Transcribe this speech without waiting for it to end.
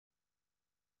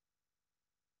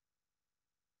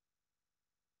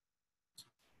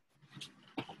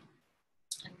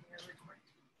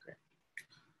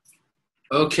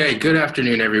Okay, good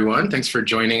afternoon, everyone. Thanks for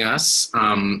joining us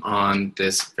on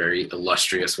this very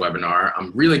illustrious webinar.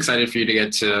 I'm really excited for you to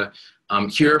get to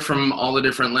hear from all the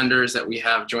different lenders that we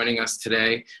have joining us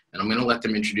today, and I'm going to let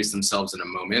them introduce themselves in a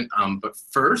moment. But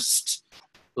first,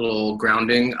 a little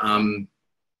grounding. I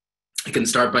can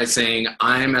start by saying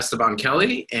I'm Esteban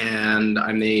Kelly, and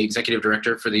I'm the Executive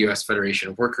Director for the U.S. Federation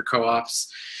of Worker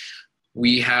Co-ops.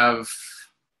 We have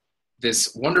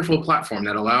this wonderful platform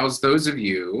that allows those of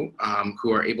you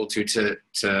who are able to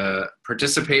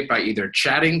participate by either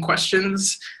chatting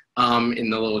questions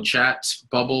in the little chat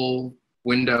bubble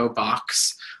window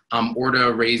box, or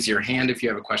to raise your hand if you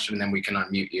have a question, and then we can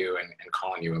unmute you and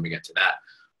call on you when we get to that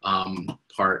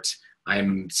part.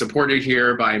 I'm supported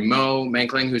here by Mo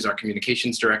Mankling, who's our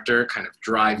communications director, kind of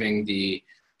driving the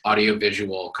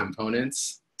audiovisual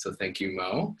components. So thank you,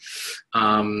 Mo.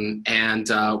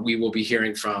 We will be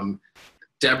hearing from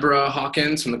Deborah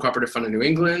Hawkins from the Cooperative Fund of New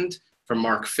England, from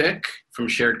Mark Fick from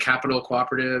Shared Capital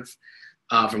Cooperative,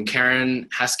 from Karen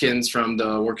Haskins from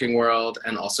the Working World,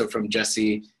 and also from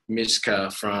Jesse Mishka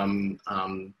from,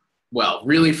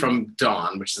 really from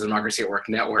Dawn, which is the Democracy at Work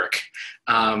Network,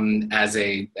 as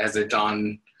a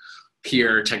Dawn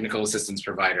peer technical assistance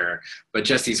provider. But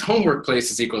Jesse's home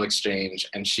workplace is Equal Exchange,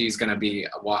 and she's going to be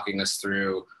walking us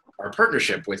through our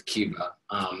partnership with Kiva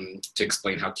to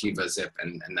explain how Kiva Zip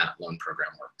and that loan program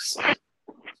works.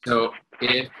 So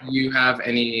if you have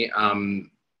any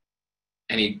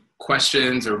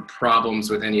questions or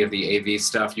problems with any of the AV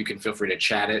stuff, you can feel free to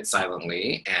chat it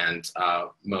silently, and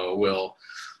Mo will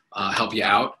help you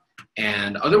out.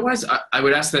 And otherwise, I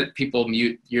would ask that people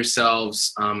mute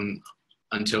yourselves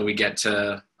until we get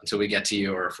to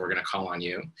you, or if we're going to call on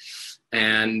you.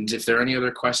 And if there are any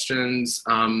other questions,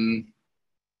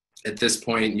 at this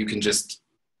point, you can just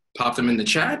pop them in the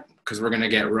chat, because we're going to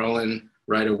get rolling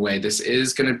right away. This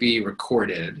is going to be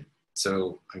recorded,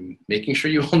 so I'm making sure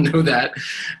you all know that.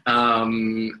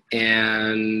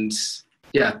 And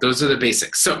yeah, those are the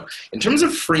basics. So in terms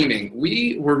of framing,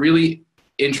 we were really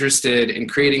interested in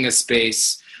creating a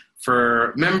space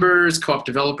for members, co-op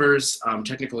developers,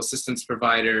 technical assistance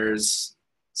providers,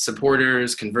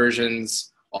 supporters,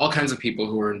 conversions, all kinds of people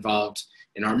who are involved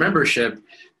in our membership,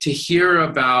 to hear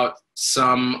about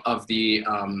some of the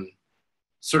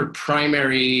sort of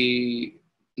primary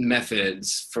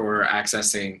methods for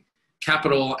accessing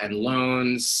capital and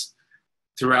loans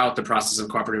throughout the process of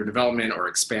cooperative development or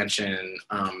expansion,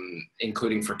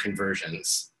 including for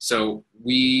conversions. So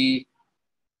we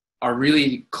are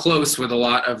really close with a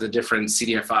lot of the different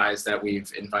CDFIs that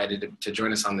we've invited to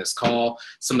join us on this call.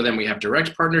 Some of them we have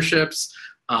direct partnerships,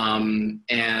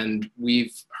 and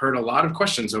we've heard a lot of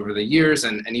questions over the years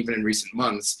and even in recent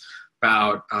months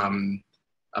about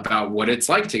what it's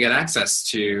like to get access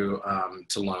to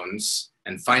loans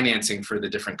and financing for the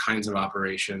different kinds of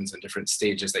operations and different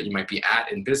stages that you might be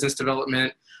at in business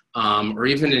development, or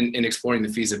even in exploring the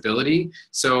feasibility.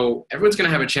 So everyone's going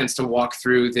to have a chance to walk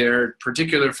through their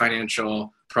particular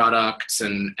financial products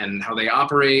and how they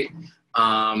operate,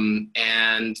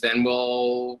 and then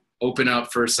we'll open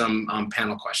up for some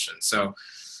panel questions. So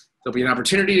there'll be an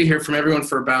opportunity to hear from everyone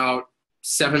for about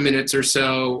 7 minutes or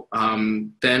so.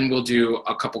 Then we'll do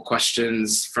a couple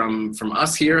questions from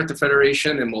us here at the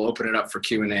Federation, and we'll open it up for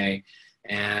Q&A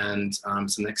and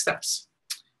some next steps.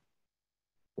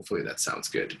 Hopefully that sounds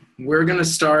good. We're going to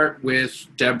start with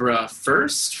Deborah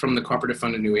first from the Cooperative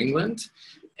Fund of New England.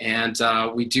 And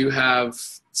we do have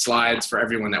slides for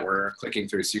everyone that we're clicking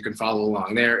through, so you can follow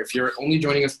along there. If you're only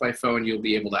joining us by phone, you'll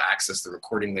be able to access the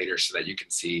recording later so that you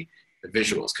can see the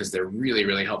visuals, because they're really,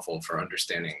 really helpful for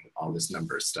understanding all this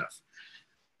numbers stuff.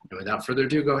 And without further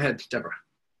ado, go ahead, Deborah.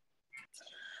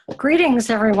 Greetings,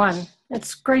 everyone.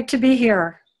 It's great to be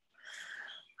here.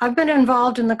 I've been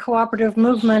involved in the cooperative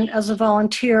movement as a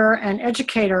volunteer and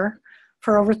educator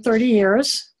for over 30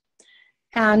 years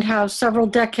and have several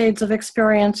decades of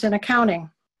experience in accounting.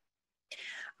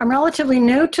 I'm relatively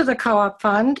new to the Co-op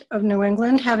Fund of New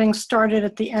England, having started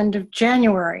at the end of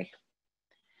January.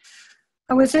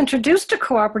 I was introduced to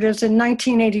cooperatives in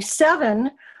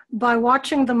 1987 by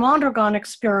watching the Mondragon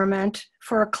experiment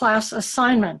for a class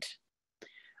assignment.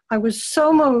 I was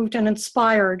so moved and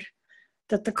inspired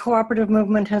that the cooperative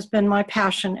movement has been my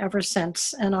passion ever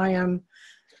since, and I am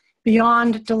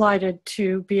beyond delighted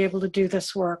to be able to do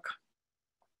this work.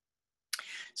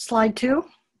 Slide 2.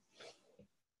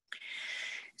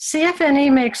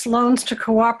 CFNE makes loans to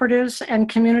cooperatives and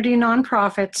community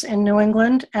nonprofits in New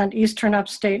England and Eastern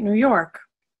Upstate New York.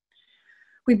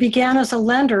 We began as a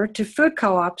lender to food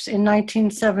co-ops in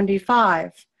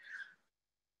 1975,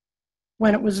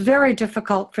 when it was very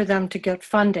difficult for them to get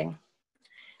funding.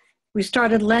 We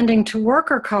started lending to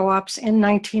worker co-ops in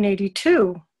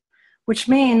 1982, which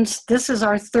means this is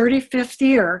our 35th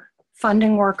year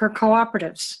funding worker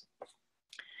cooperatives.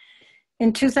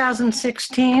 In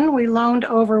 2016, we loaned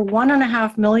over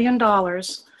 $1.5 million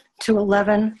to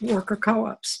 11 worker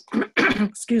co-ops.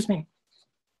 Excuse me.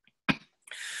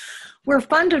 We're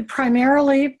funded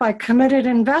primarily by committed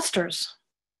investors.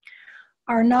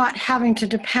 Our not having to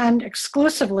depend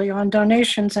exclusively on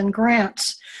donations and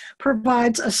grants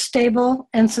provides a stable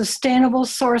and sustainable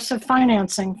source of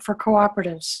financing for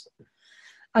cooperatives.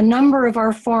 A number of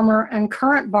our former and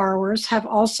current borrowers have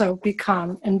also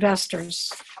become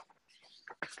investors.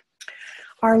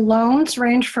 Our loans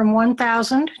range from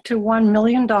 $1,000 to $1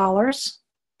 million.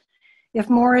 If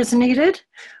more is needed,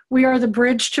 we are the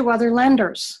bridge to other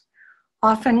lenders,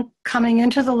 often coming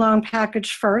into the loan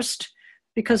package first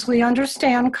because we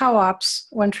understand co-ops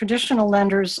when traditional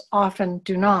lenders often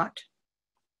do not.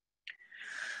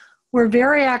 We're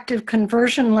very active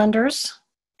conversion lenders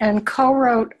and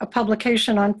co-wrote a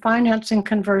publication on financing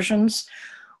conversions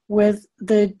with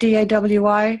the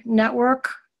DAWI network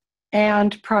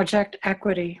and Project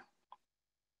Equity.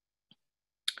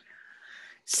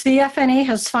 CFNE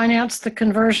has financed the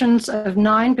conversions of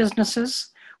 9 businesses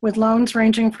with loans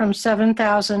ranging from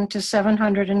 $7,000 to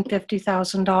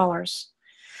 $750,000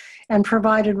 and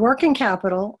provided working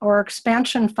capital or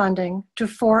expansion funding to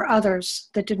 4 others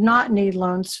that did not need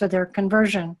loans for their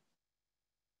conversion.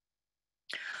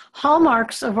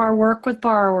 Hallmarks of our work with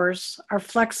borrowers are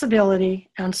flexibility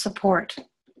and support.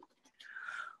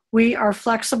 We are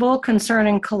flexible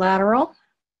concerning collateral,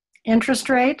 interest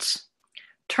rates,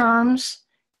 terms,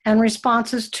 and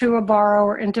responses to a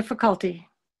borrower in difficulty.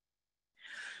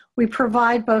 We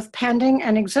provide both pending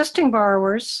and existing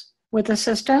borrowers with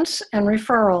assistance and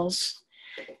referrals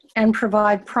and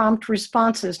provide prompt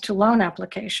responses to loan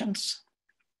applications.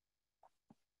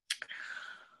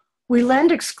 We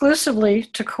lend exclusively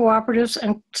to cooperatives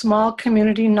and small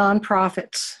community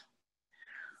nonprofits.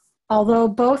 Although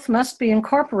both must be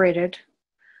incorporated,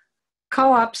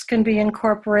 co-ops can be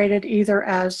incorporated either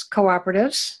as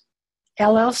cooperatives,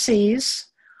 LLCs,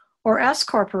 or S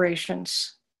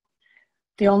corporations.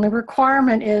 The only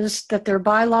requirement is that their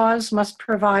bylaws must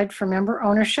provide for member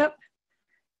ownership,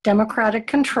 democratic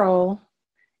control,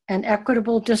 and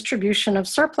equitable distribution of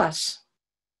surplus.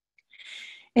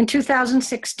 In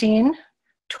 2016,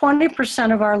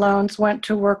 20% of our loans went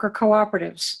to worker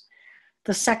cooperatives,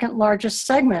 the second largest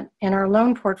segment in our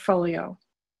loan portfolio.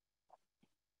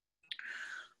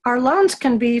 Our loans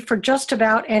can be for just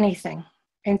about anything,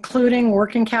 including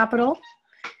working capital,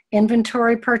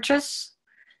 inventory purchase,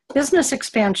 business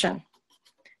expansion,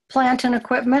 plant and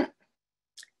equipment,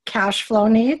 cash flow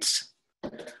needs,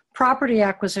 property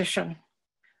acquisition,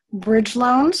 bridge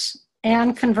loans,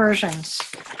 and conversions.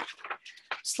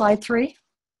 Slide 3.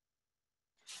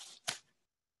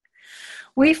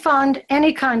 We fund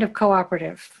any kind of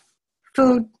cooperative,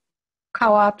 food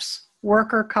co-ops,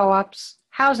 worker co-ops,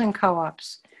 housing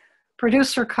co-ops,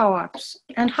 producer co-ops,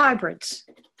 and hybrids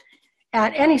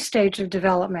at any stage of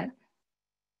development.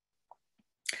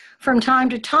 From time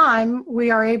to time,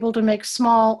 we are able to make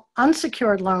small,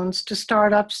 unsecured loans to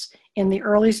startups in the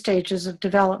early stages of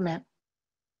development.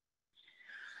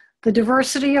 The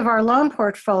diversity of our loan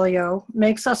portfolio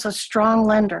makes us a strong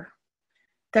lender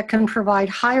that can provide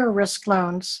higher risk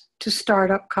loans to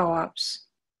startup co-ops.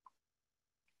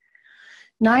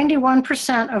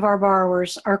 91% of our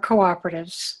borrowers are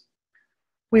cooperatives.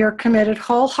 We are committed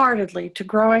wholeheartedly to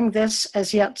growing this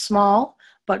as yet small,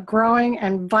 but growing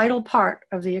and vital part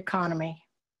of the economy.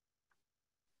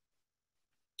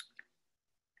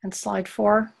 And slide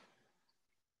 4.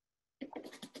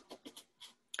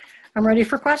 I'm ready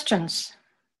for questions.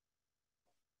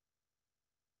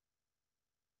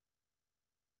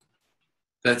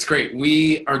 That's great.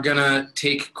 We are gonna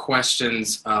take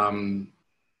questions from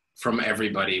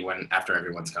everybody after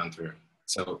everyone's gone through.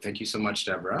 So thank you so much,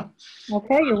 Deborah.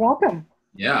 Okay, you're welcome.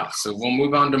 Yeah, so we'll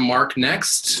move on to Mark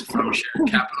next from Shared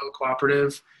Capital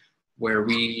Cooperative, where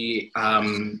he's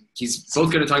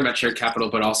both going to talk about Shared Capital,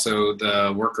 but also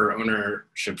the Worker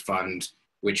Ownership Fund,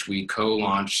 which we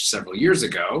co-launched several years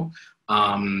ago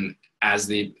as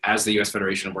the U.S.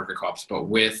 Federation of Worker Co-ops, but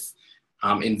with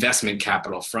investment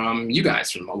capital from you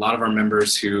guys, from a lot of our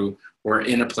members who were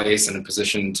in a place and a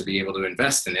position to be able to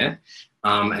invest in it.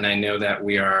 And I know that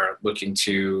we are looking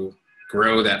to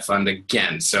grow that fund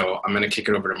again. So I'm going to kick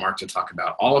it over to Mark to talk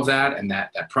about all of that and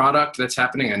that product that's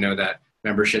happening. I know that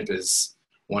membership is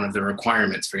one of the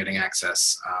requirements for getting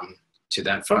access to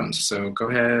that fund. So go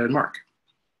ahead, Mark.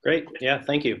 Great. Yeah,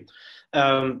 thank you.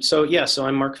 So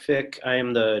I'm Mark Fick. I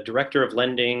am the Director of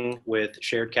Lending with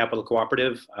Shared Capital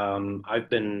Cooperative. I've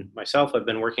been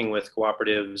working with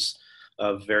cooperatives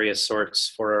of various sorts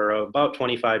for about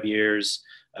 25 years.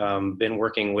 Been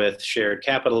working with Shared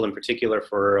Capital in particular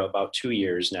for about 2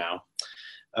 years now.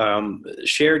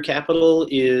 Shared Capital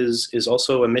is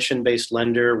also a mission-based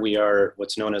lender. We are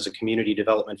what's known as a community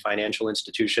development financial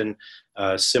institution,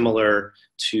 similar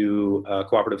to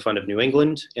Cooperative Fund of New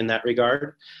England in that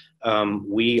regard.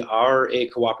 We are a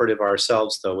cooperative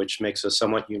ourselves, though, which makes us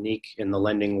somewhat unique in the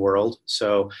lending world.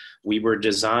 So we were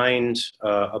designed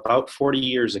about 40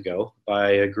 years ago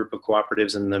by a group of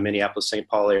cooperatives in the Minneapolis-St.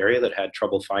 Paul area that had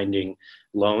trouble finding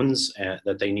loans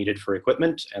that they needed for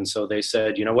equipment. And so they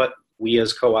said, you know what, we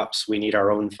as co-ops, we need our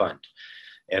own fund.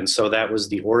 And so that was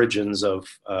the origins of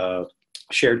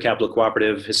Shared Capital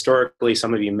Cooperative. Historically,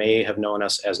 some of you may have known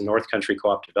us as North Country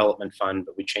Co-op Development Fund,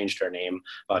 but we changed our name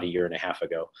about 1.5 years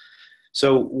ago.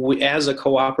 So as a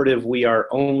cooperative, we are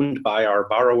owned by our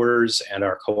borrowers and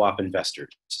our co-op investors.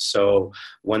 So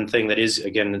one thing that is,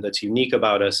 again, that's unique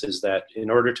about us is that in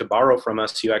order to borrow from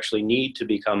us, you actually need to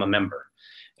become a member.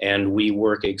 And we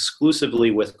work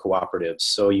exclusively with cooperatives.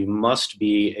 So you must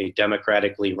be a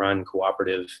democratically run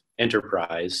cooperative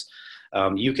enterprise.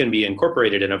 You can be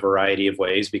incorporated in a variety of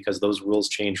ways because those rules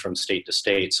change from state to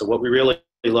state. So what we really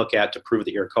look at to prove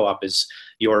that you're a co-op is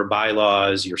your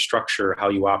bylaws, your structure, how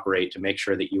you operate to make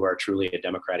sure that you are truly a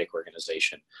democratic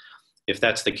organization. If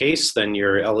that's the case, then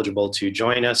you're eligible to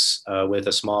join us with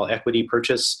a small equity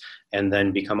purchase and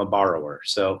then become a borrower.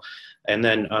 And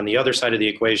then on the other side of the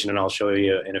equation, and I'll show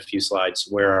you in a few slides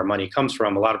where our money comes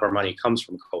from, a lot of our money comes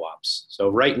from co-ops. So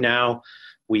right now,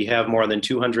 we have more than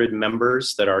 200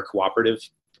 members that are cooperative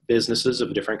businesses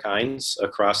of different kinds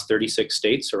across 36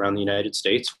 states around the United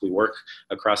States. We work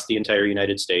across the entire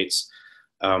United States.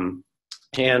 Over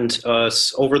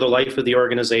the life of the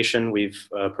organization, we've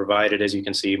provided, as you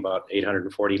can see, about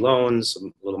 840 loans,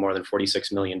 a little more than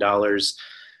 $46 million.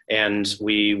 And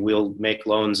we will make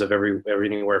loans of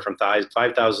anywhere from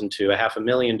 $5,000 to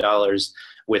 $500,000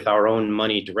 with our own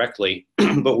money directly.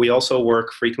 But we also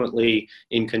work frequently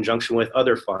in conjunction with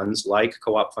other funds like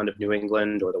Co-op Fund of New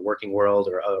England or the Working World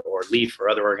or LEAF or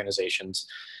other organizations.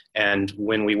 And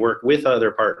when we work with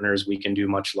other partners, we can do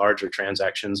much larger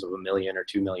transactions of $1 million or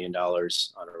 $2 million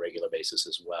on a regular basis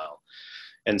as well.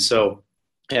 And so,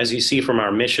 as you see from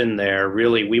our mission there,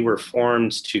 really we were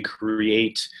formed to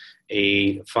create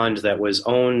a fund that was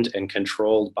owned and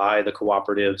controlled by the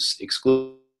cooperatives,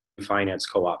 exclusively finance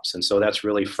co-ops. And so that's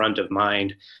really front of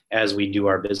mind as we do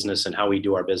our business, and how we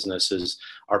do our business is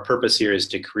our purpose here is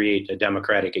to create a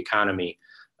democratic economy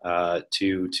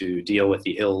to deal with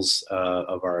the ills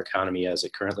of our economy as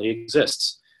it currently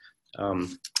exists.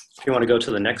 If you want to go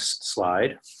to the next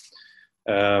slide.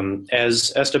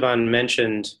 As Esteban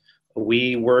mentioned,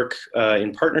 we work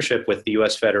in partnership with the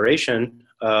U.S. Federation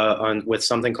with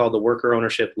something called the Worker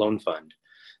Ownership Loan Fund.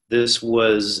 This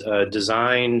was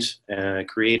designed and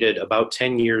created about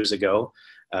 10 years ago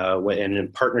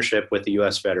in partnership with the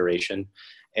U.S. Federation.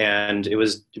 And it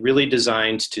was really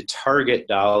designed to target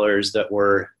dollars that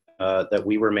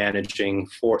we were managing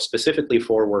specifically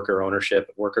for worker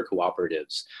ownership, worker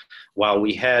cooperatives. While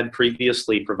we had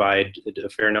previously provided a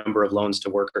fair number of loans to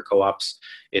worker co-ops,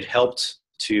 it helped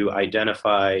to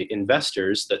identify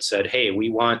investors that said, hey, we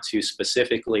want to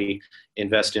specifically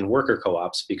invest in worker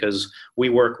co-ops because we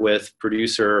work with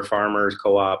producer, farmer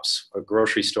co-ops,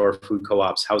 grocery store, food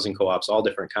co-ops, housing co-ops, all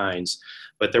different kinds.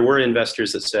 But there were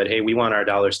investors that said, hey, we want our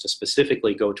dollars to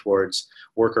specifically go towards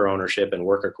worker ownership and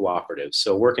worker cooperatives.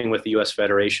 So working with the U.S.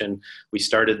 Federation, we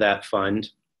started that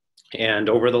fund. And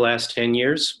over the last 10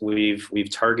 years, we've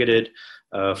targeted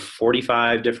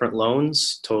 45 different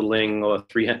loans totaling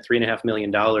 $3.5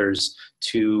 million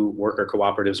to worker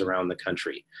cooperatives around the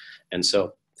country. And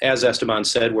so, as Esteban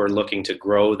said, we're looking to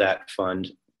grow that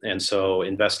fund. And so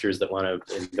investors that want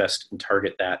to invest and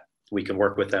target that, we can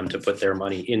work with them to put their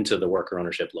money into the Worker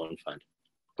Ownership Loan Fund.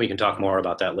 We can talk more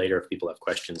about that later if people have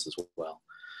questions as well.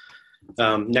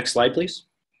 Next slide, please.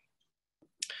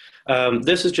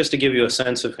 This is just to give you a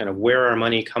sense of kind of where our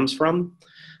money comes from.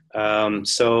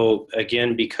 So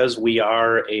again, because we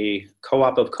are a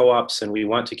co-op of co-ops and we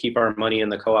want to keep our money in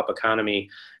the co-op economy,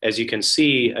 as you can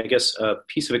see, I guess a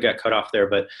piece of it got cut off there,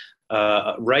 but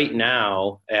right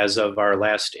now, as of our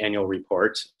last annual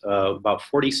report, about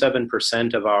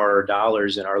 47% of our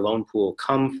dollars in our loan pool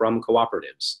come from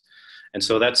cooperatives. And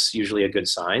so that's usually a good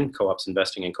sign, co-ops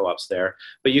investing in co-ops there.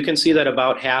 But you can see that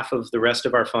about half of the rest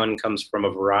of our fund comes from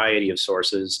a variety of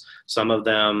sources. Some of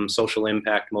them social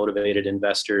impact motivated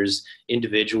investors,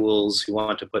 individuals who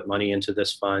want to put money into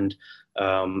this fund,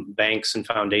 banks and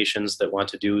foundations that want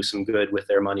to do some good with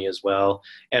their money as well.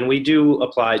 And we do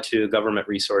apply to government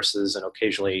resources and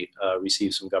occasionally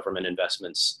receive some government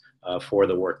investments for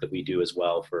the work that we do as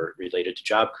well, for related to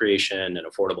job creation and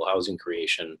affordable housing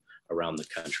creation around the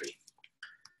country.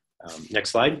 Next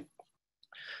slide.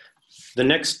 The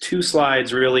next two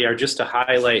slides really are just to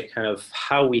highlight kind of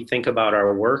how we think about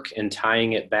our work and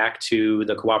tying it back to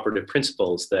the cooperative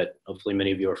principles that hopefully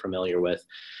many of you are familiar with.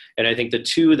 And I think the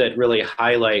two that really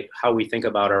highlight how we think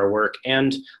about our work,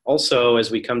 and also as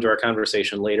we come to our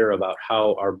conversation later about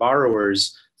how our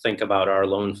borrowers think about our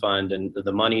loan fund and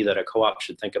the money that a co-op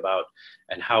should think about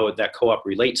and how that co-op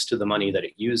relates to the money that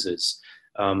it uses.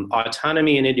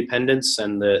 Autonomy and independence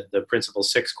and the principle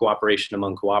 6, cooperation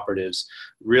among cooperatives,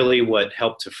 really what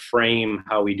help to frame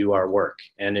how we do our work.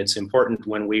 And it's important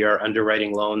when we are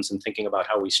underwriting loans and thinking about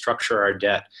how we structure our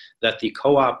debt, that the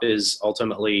co-op is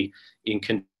ultimately in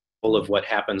control of what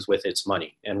happens with its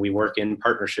money. And we work in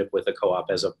partnership with the co-op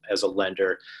as a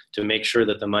lender to make sure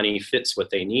that the money fits what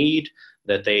they need,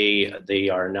 that they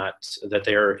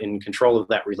are in control of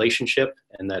that relationship,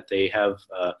 and that they have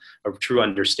a true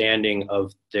understanding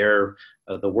of their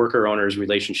the worker owner's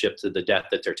relationship to the debt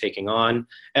that they're taking on,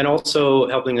 and also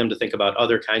helping them to think about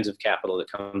other kinds of capital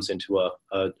that comes into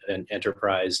an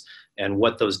enterprise and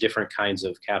what those different kinds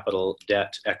of capital,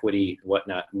 debt, equity,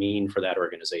 whatnot mean for that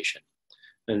organization.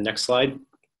 And next slide.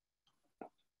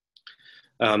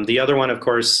 The other one, of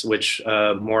course, which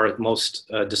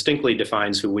most distinctly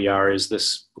defines who we are, is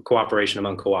this cooperation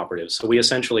among cooperatives. So we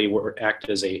essentially act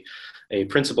as a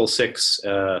principle 6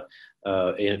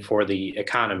 for the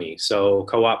economy. So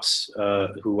co-ops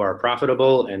who are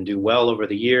profitable and do well over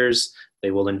the years, they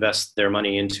will invest their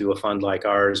money into a fund like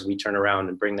ours. We turn around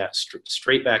and bring that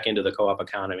straight back into the co-op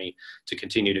economy to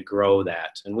continue to grow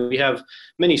that. And we have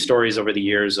many stories over the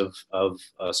years of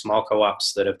small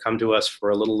co-ops that have come to us for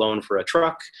a little loan for a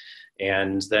truck,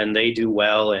 and then they do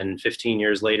well, and 15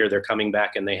 years later they're coming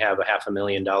back and they have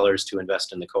 $500,000 to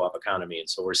invest in the co-op economy. And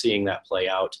so we're seeing that play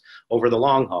out over the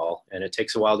long haul, and it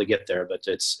takes a while to get there, but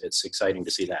it's exciting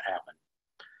to see that happen.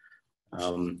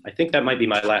 I think that might be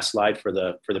my last slide for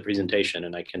the presentation,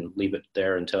 and I can leave it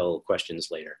there until questions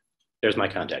later. There's my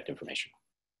contact information.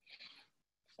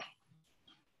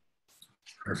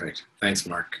 Perfect. Thanks,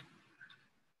 Mark.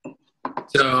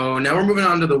 So now we're moving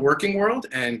on to the working world,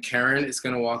 and Karen is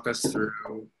going to walk us through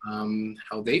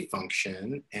how they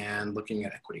function and looking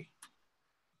at equity.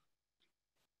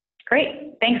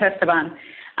 Great. Thanks, Esteban.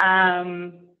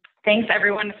 Thanks,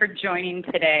 everyone, for joining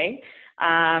today.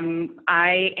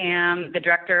 I am the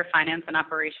Director of Finance and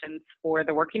Operations for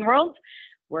the Working World.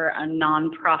 We're a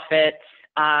nonprofit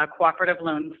cooperative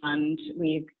loan fund.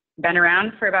 We've been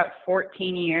around for about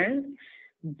 14 years,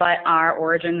 but our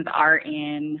origins are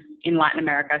in Latin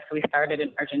America. So we started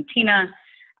in Argentina,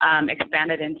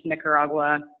 expanded into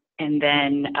Nicaragua, and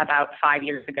then about 5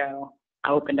 years ago, I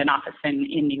opened an office in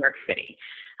New York City.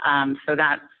 So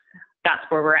that's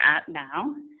where we're at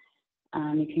now.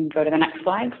 You can go to the next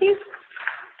slide, please.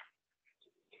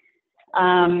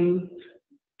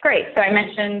 Great. So I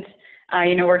mentioned,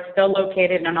 we're still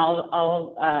located in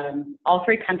all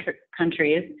three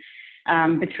countries.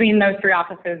 Between those three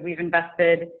offices, we've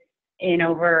invested in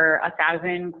over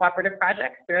 1,000 cooperative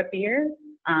projects throughout the years,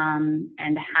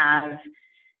 and have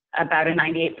about a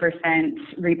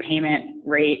 98% repayment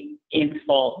rate in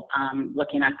full,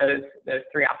 looking at those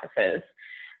three offices.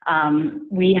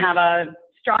 We have a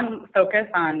strong focus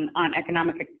on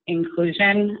economic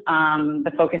inclusion.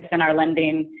 The focus in our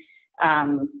lending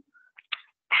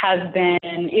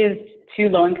is to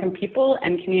low-income people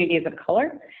and communities of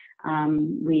color.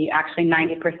 We actually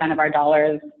 90% of our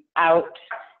dollars out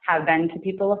have been to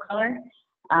people of color.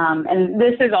 And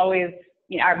this is always,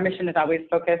 our mission is always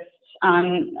focused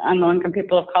on low-income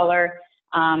people of color.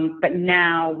 But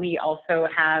now we also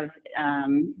have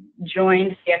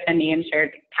joined CSNE and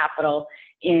Shared Capital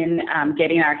in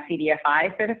getting our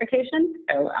CDFI certification,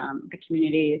 so the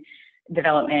Community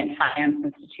Development Finance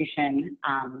Institution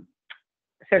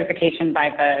certification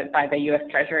by the U.S.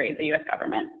 Treasury, the U.S.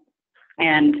 government,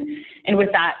 and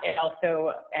with that, it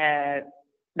also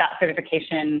that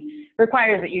certification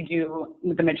requires that you do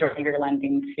the majority of your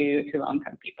lending to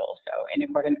low-income people. So in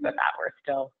accordance with that, we're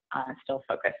still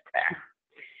focused there.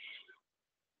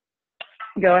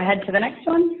 Go ahead to the next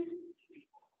one.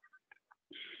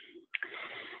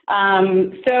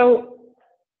 So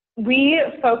We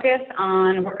focus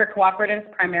on worker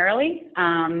cooperatives primarily.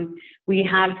 We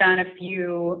have done a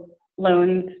few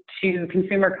loans to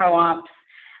consumer co-ops,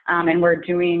 and we're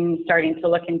starting to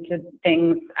look into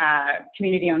things,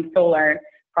 community-owned solar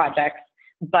projects.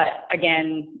 But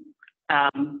again,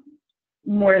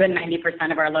 more than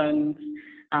 90% of our loans,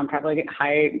 probably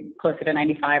closer to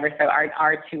 95 or so,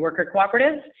 are to worker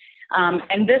cooperatives.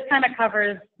 And this kind of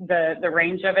covers the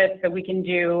range of it. So we can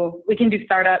do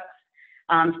startups,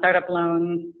 startup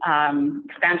loans,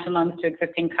 expansion loans to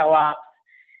existing co-ops,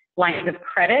 lines of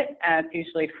credit. It's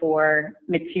usually for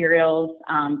materials,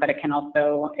 but it can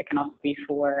also be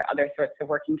for other sorts of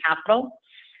working capital.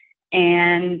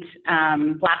 And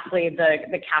lastly,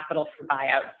 the capital for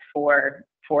buyouts for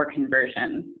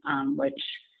conversions, which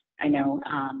I know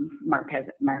Mark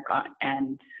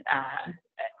and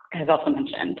has also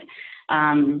mentioned.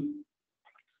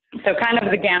 So kind of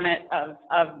the gamut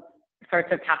of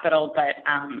sorts of capital, but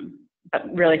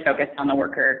really focused on the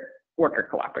worker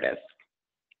cooperatives.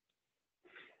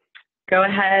 Go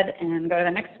ahead and go to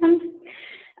the next one.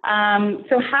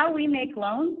 So how we make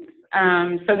loans.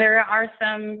 So there are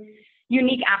some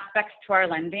unique aspects to our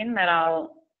lending that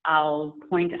I'll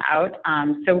point out.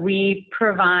 So we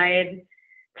provide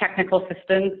technical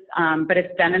assistance, but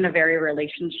it's done in a very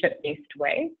relationship-based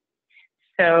way.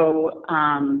 So,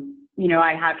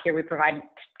 I have here, we provide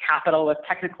capital with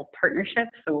technical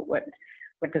partnerships. So what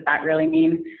does that really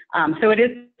mean? So it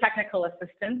is technical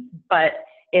assistance, but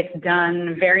it's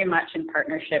done very much in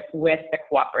partnership with the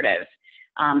cooperative.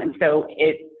 And so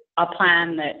it's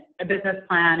a business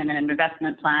plan and an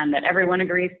investment plan that everyone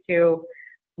agrees to,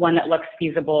 one that looks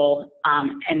feasible,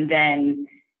 and then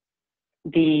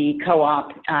the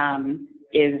co-op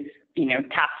is,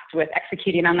 tasked with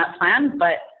executing on that plan,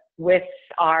 but with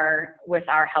our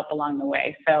help along the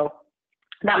way. So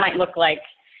that might look like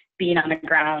being on the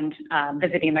ground,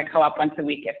 visiting the co-op once a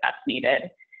week if that's needed.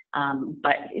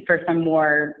 But for some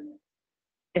more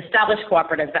established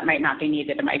cooperatives, that might not be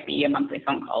needed. It might be a monthly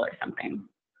phone call or something.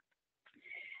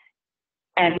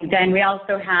 And then we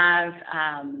also have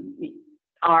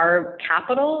our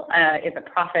capital is a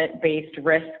profit-based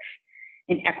risk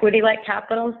in equity-like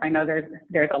capital. So I know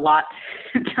there's a lot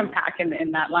to unpack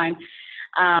in that line.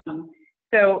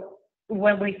 So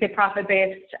when we say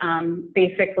profit-based,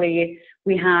 basically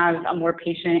we have a more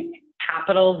patient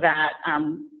capital that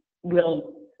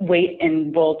will wait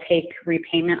and will take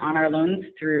repayment on our loans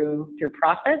through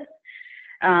profits.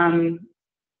 And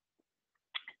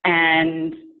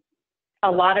a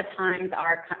lot of times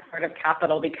our sort of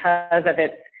capital, because of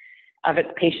its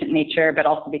patient nature, but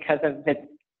also because of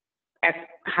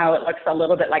how it looks a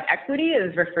little bit like equity,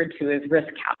 is referred to as risk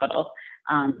capital.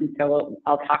 And so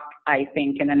I'll talk, I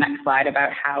think, in the next slide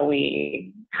about how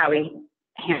we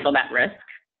handle that risk.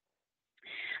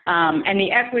 And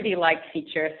the equity-like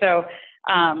feature. So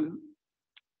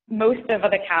most of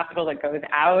the capital that goes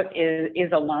out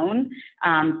is a loan,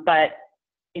 but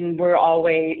we're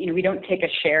always, we don't take a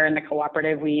share in the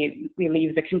cooperative. We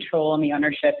leave the control and the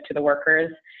ownership to the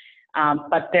workers.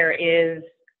 But there is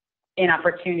an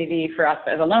opportunity for us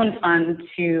as a loan fund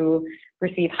to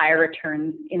receive higher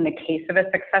returns in the case of a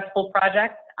successful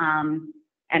project,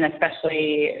 and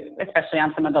especially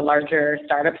on some of the larger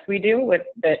startups we do where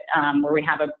we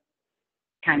have a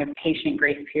kind of patient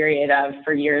grace period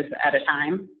for years at a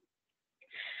time.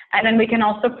 And then we can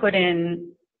also put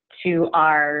in to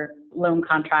our loan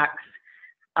contracts,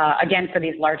 again, for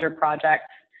these larger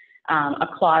projects, a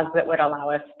clause that would allow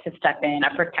us to step in,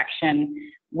 a protection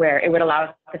where it would allow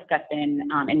us to step in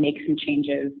and make some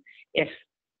changes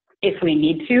if we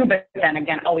need to, but then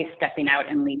again, always stepping out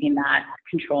and leaving that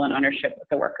control and ownership with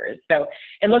the workers. So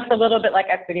it looks a little bit like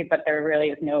equity, but there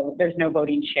really is there's no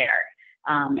voting share.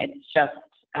 It's just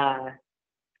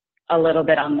a little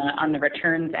bit on the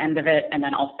returns end of it, and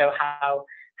then also how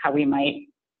we might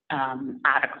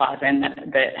add a clause in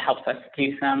that helps us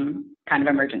do some kind of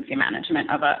emergency management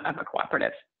of a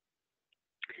cooperative.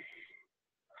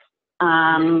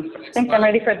 I think I'm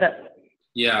ready for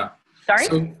Yeah.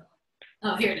 Sorry?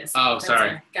 Oh, here it is. Oh,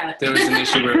 sorry. Got it. There was an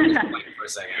issue where we were waiting for a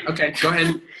second. Okay, go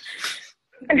ahead.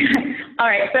 All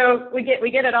right, so we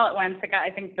get it all at once. I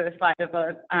think for the slide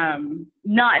of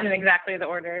not in exactly the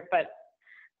order, but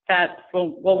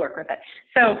we'll work with it.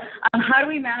 So how do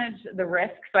we manage the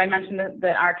risk? So I mentioned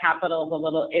that our capital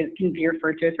can be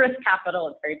referred to as risk capital.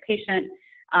 It's very patient.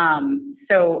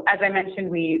 So as I mentioned,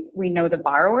 we know the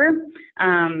borrower,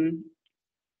 and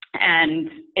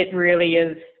it really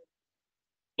is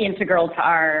integral to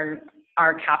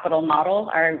our capital model,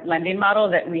 our lending model,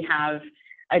 that we have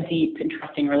a deep and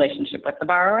trusting relationship with the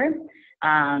borrower.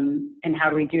 And how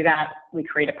do we do that? We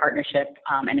create a partnership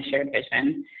and a shared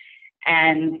vision.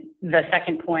 And the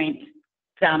second point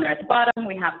down there at the bottom,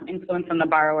 we have some influence on the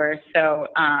borrower. So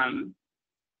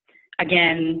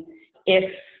again,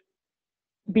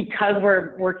 because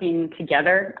we're working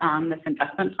together on this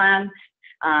investment plan,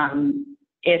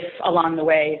 if along the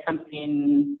way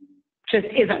something just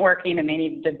isn't working and they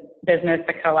need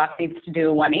the co-op needs to do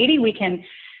a 180, we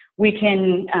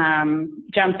can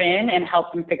jump in and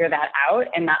help them figure that out.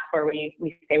 And that's where we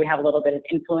say we have a little bit of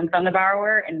influence on the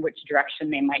borrower and which direction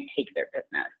they might take their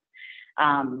business.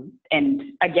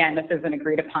 And again, this is an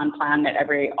agreed upon plan that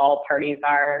all parties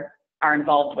are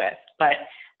involved with. But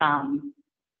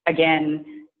again,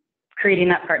 creating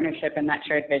that partnership and that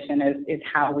shared vision is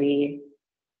how we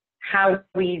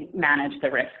manage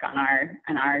the risk on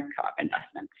our co-op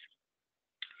investments.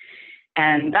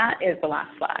 And that is the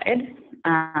last slide.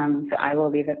 So I will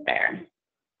leave it there.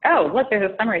 Oh, look,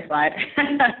 there's a summary slide.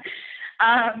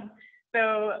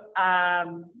 So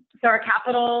our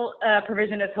capital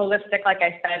provision is holistic. Like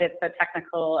I said, it's a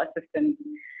technical assistance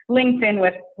linked in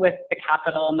with the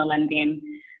capital and the lending.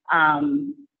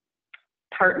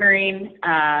 Partnering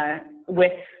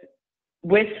with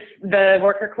the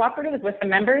worker cooperatives, with the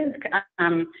members,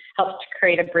 helps to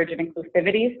create a bridge of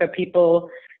inclusivity. So people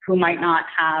who might not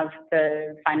have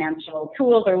the financial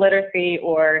tools or literacy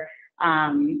or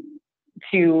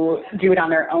to do it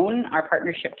on their own, our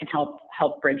partnership can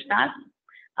help bridge that.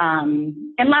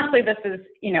 And lastly, this is,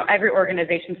 every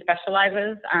organization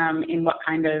specializes in what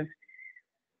kind of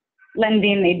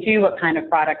lending they do, what kind of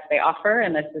products they offer,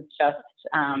 and this is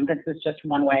just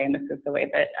one way, and this is the way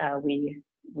that we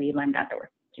lend at the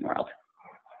Working World.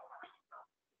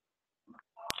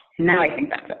 And now I think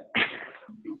that's it.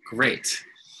 Great.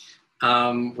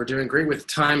 We're doing great with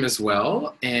time as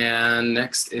well. And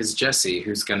next is Jesse,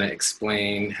 who's going to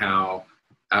explain how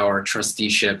our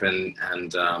trusteeship and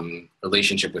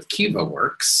relationship with Kiva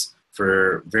works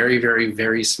for very, very,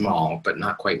 very small, but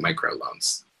not quite micro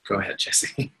loans. Go ahead,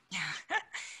 Jesse.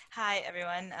 Hi,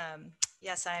 everyone.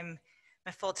 Yes,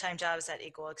 my full-time job is at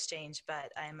Equal Exchange,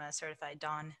 but I'm a certified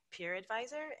Dawn peer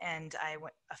advisor. And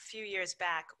a few years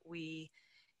back, we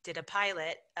did a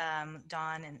pilot,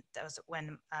 Dawn, and that was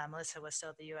when Melissa was still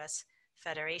at the U.S.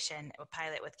 Federation, a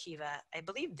pilot with Kiva. I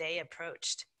believe they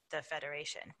approached the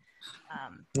Federation.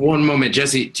 One moment,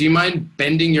 Jesse, do you mind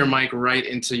bending your mic right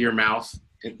into your mouth?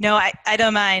 No, I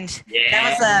don't mind. Yeah,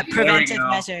 that was a preventive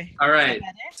measure. All right.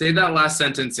 Say that last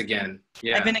sentence again.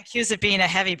 Yeah. I've been accused of being a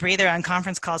heavy breather on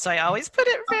conference calls, so I always put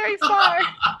it very far.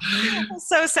 I'm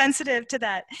so sensitive to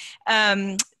that.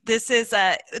 This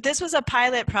was a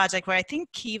pilot project where I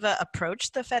think Kiva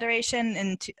approached the Federation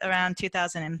in around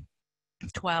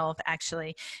 2012,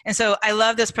 actually. And so I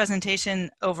love this presentation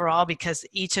overall because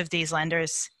each of these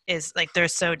lenders is they're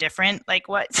so different,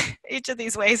 what each of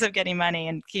these ways of getting money,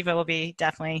 and Kiva will be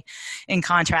definitely in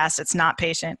contrast. It's not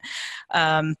patient,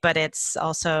 but it's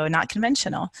also not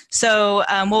conventional. So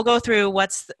we'll go through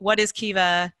what is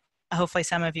Kiva. Hopefully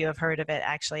some of you have heard of it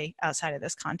actually outside of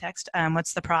this context.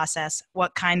 What's the process?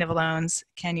 What kind of loans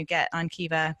can you get on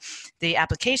Kiva? The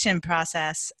application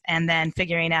process, and then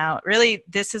figuring out, really,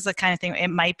 this is the kind of thing, it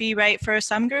might be right for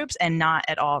some groups and not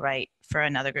at all right for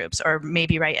another groups, or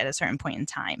maybe right at a certain point in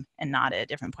time and not at a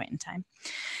different point in time.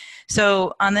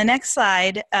 So on the next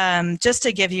slide, just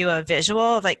to give you a visual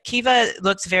of Kiva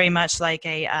looks very much like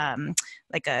a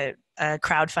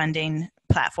crowdfunding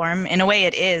platform. In a way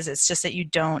it is, it's just that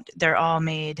they're all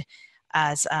made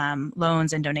as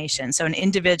loans and donations. So an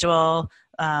individual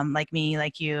like me,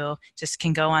 like you, just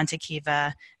can go onto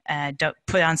Kiva,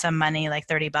 put on some money, like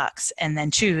 $30, and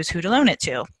then choose who to loan it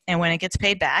to. And when it gets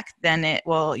paid back, then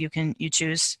you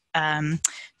choose to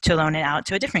loan it out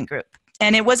to a different group.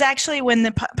 And it was actually, when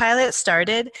the pilot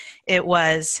started, there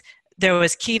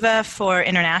was Kiva for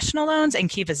international loans and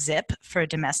Kiva Zip for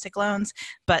domestic loans.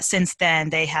 But since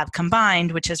then, they have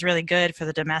combined, which is really good for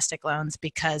the domestic loans,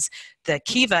 because the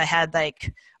Kiva had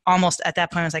almost, at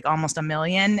that point, it was almost 1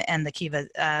 million, and the Kiva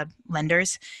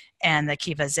lenders, and the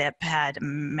Kiva Zip had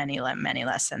many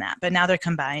less than that. But now they're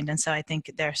combined, and so I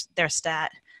think their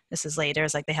stat, this is later,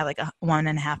 is they have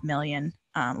 1.5 million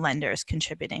lenders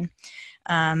contributing.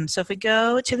 So if we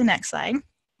go to the next slide.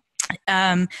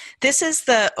 This is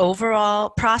the overall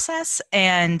process,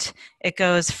 and it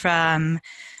goes from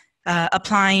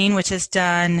applying, which is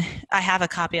done. I have a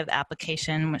copy of the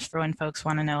application, which for when folks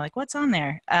want to know what's on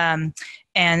there. And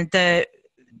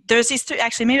there's these three,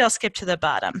 actually maybe I'll skip to the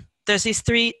bottom. There's these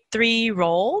three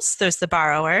roles. There's the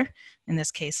borrower, in this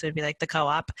case it would be like the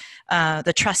co-op,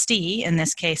 the trustee, in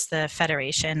this case the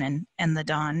federation and the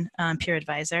Dawn peer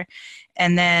advisor,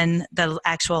 and then the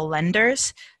actual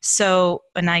lenders. So,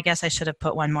 and I guess I should have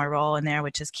put one more role in there,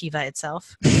 which is Kiva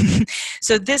itself.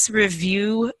 So this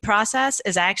review process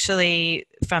is actually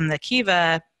from the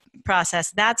Kiva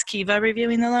process. That's Kiva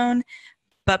reviewing the loan,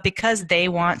 but because they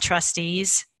want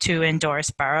trustees to endorse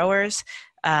borrowers,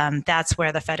 that's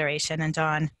where the Federation and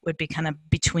Dawn would be kind of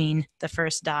between the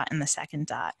first dot and the second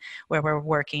dot, where we're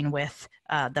working with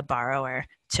the borrower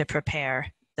to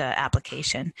prepare the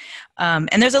application.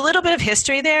 And there's a little bit of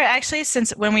history there, actually,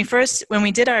 since when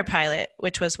we did our pilot,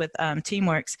 which was with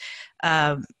Teamworks,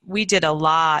 we did a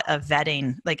lot of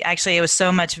vetting. Like, actually, it was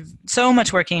so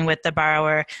much working with the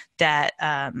borrower that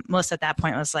Melissa at that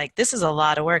point was like, this is a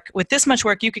lot of work. With this much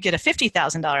work, you could get a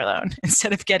 $50,000 loan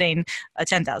instead of getting a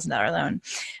 $10,000 loan.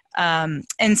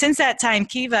 And since that time,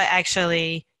 Kiva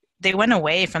actually, they went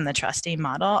away from the trustee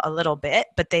model a little bit,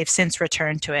 but they've since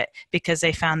returned to it because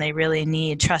they found they really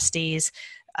need trustees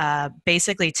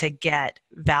basically to get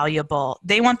valuable.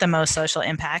 They want the most social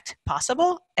impact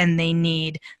possible, and they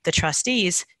need the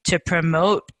trustees to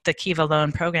promote the Kiva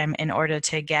loan program in order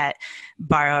to get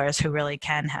borrowers who really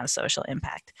can have social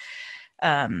impact.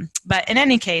 But in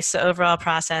any case, the overall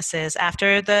process is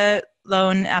after the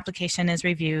loan application is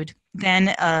reviewed,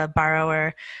 then a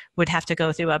borrower would have to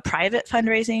go through a private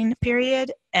fundraising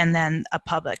period and then a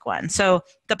public one. So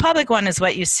the public one is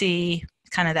what you see,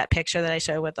 kind of that picture that I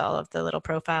showed with all of the little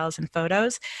profiles and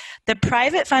photos. The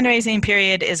private fundraising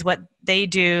period is what they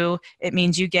do. It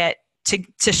means you get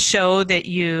to show that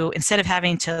you, instead of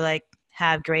having to like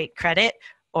have great credit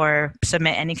or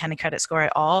submit any kind of credit score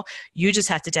at all, you just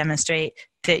have to demonstrate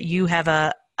that you have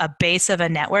a base of a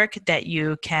network that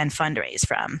you can fundraise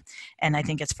from. And I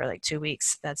think it's for like 2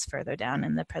 weeks. That's further down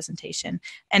in the presentation.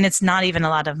 And it's not even a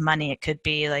lot of money. It could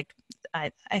be like,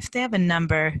 if they have a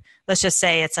number, let's just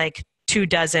say it's like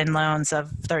 24 loans of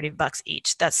 $30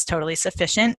 each. That's totally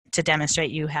sufficient to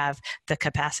demonstrate you have the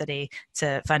capacity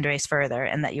to fundraise further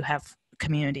and that you have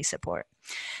community support.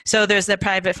 So there's the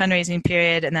private fundraising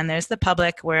period, and then there's the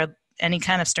public, where any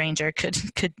kind of stranger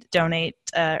could donate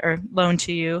or loan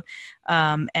to you,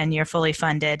 and you're fully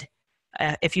funded.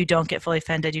 If you don't get fully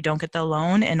funded, you don't get the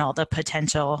loan, and all the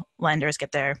potential lenders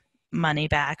get their money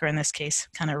back, or in this case,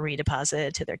 kind of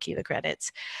redeposited to their Kiva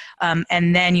credits.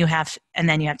 And then you have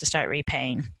to start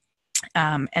repaying.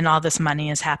 And all this money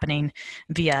is happening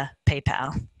via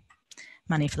PayPal,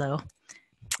 money flow.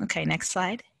 Okay, next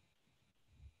slide.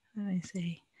 Let me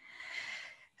see.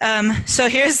 So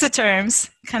here's the terms,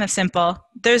 kind of simple.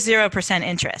 There's 0%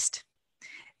 interest.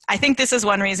 I think this is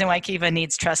one reason why Kiva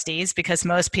needs trustees, because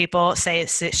most people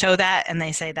show that and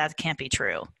they say that can't be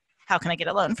true. How can I get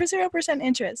a loan for 0%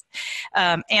 interest?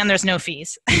 And there's no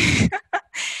fees.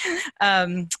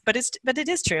 But it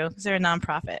is true, because they're a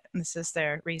nonprofit, and this is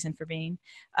their reason for being.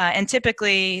 And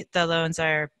typically the loans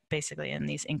are basically in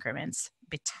these increments,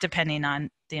 depending on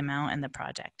the amount and the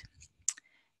project.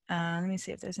 Let me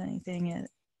see if there's anything.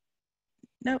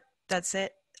 Nope, that's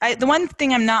it. The one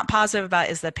thing I'm not positive about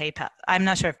is the PayPal. I'm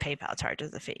not sure if PayPal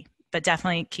charges a fee, but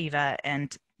definitely Kiva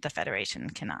and the Federation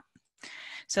cannot.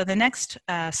 So the next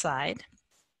slide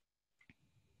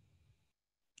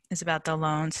is about the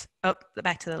loans. Oh,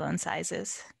 back to the loan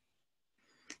sizes.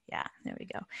 Yeah, there we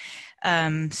go.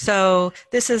 So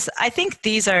this is, I think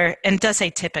these are, and it does say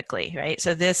typically, right?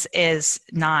 So this is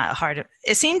not hard.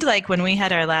 It seemed like when we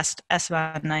had our last,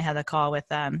 Esteban and I had a call with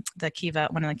the Kiva,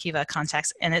 one of the Kiva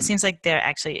contacts, and it seems like they're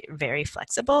actually very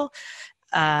flexible,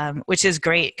 which is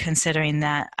great, considering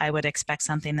that I would expect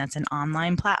something that's an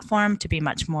online platform to be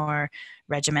much more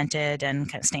regimented and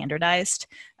kind of standardized.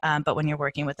 But when you're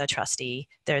working with a trustee,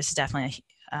 there's definitely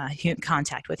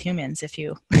contact with humans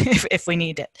if we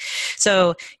need it.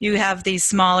 So you have these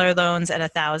smaller loans at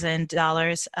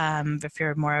 $1,000 if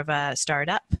you're more of a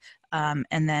startup,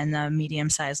 and then a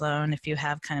medium-sized loan if you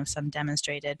have kind of some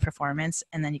demonstrated performance,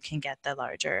 and then you can get the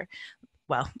larger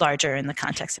in the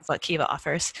context of what Kiva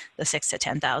offers, the 6 to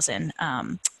 10,000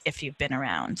 if you've been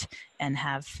around and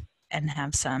have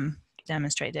some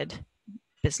demonstrated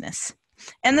business.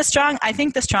 And I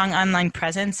think the strong online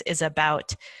presence is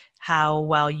about how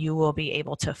well you will be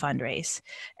able to fundraise.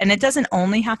 And it doesn't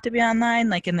only have to be online,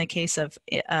 like in the case of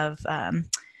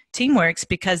Teamworks,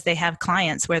 because they have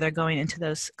clients where they're going into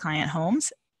those client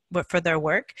homes for their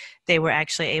work. They were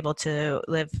actually able to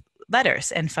live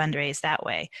letters and fundraise that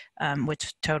way,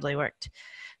 which totally worked.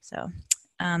 So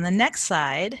the next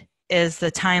slide is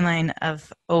the timeline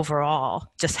of overall,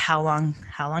 just how long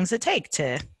does it take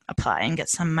to apply and get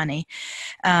some money.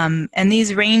 And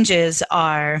these ranges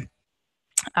are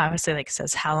Obviously, like it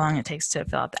says, how long it takes to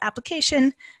fill out the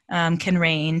application can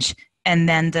range, and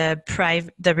then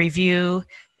the review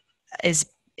is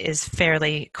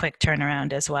fairly quick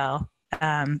turnaround as well.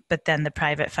 But then the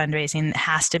private fundraising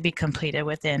has to be completed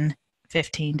within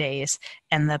 15 days,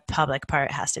 and the public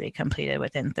part has to be completed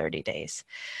within 30 days.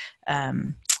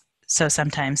 So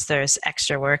sometimes there's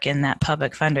extra work in that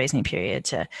public fundraising period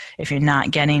if you're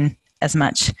not getting as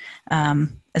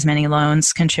as many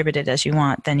loans contributed as you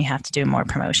want, then you have to do more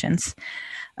promotions.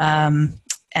 And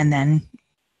then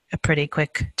a pretty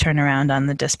quick turnaround on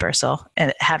the dispersal.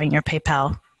 And having your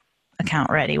PayPal account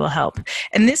ready will help.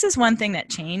 And this is one thing that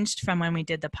changed from when we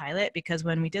did the pilot, because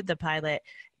when we did the pilot,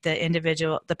 the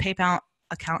PayPal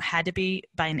account had to be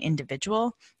by an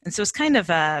individual. And so it's kind of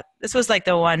this was like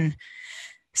the one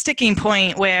sticking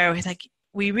point where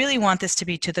we really want this to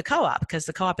be to the co-op, because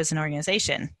the co-op is an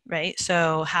organization, right?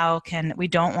 So we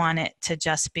don't want it to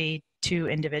just be two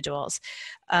individuals.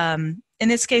 In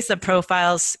this case, the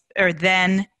profiles, or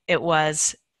then it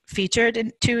was featured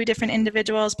in two different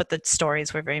individuals, but the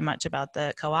stories were very much about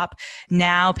the co-op.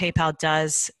 Now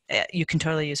PayPal you can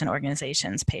totally use an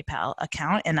organization's PayPal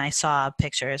account. And I saw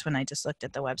pictures when I just looked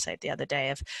at the website the other day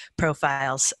of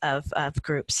profiles of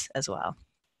groups as well.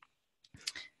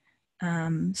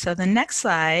 So the next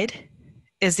slide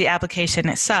is the application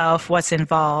itself. What's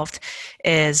involved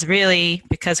is really,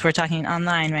 because we're talking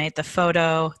online, right? The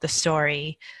photo, the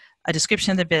story, a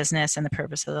description of the business and the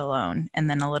purpose of the loan, and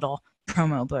then a little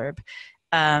promo blurb.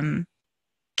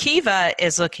 Kiva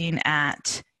is looking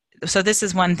at, so this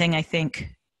is one thing I think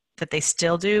that they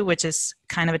still do, which is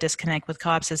kind of a disconnect with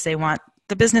co-ops, is they want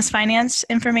the business finance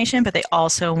information, but they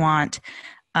also want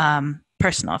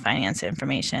personal finance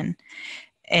information.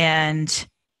 And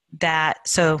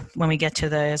so when we get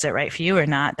to is it right for you or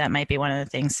not, that might be one of the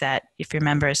things that if your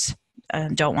members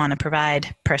don't want to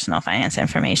provide personal finance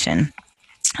information,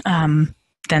 then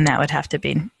that would have to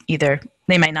be either,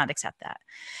 they might not accept that.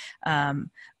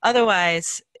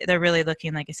 Otherwise, they're really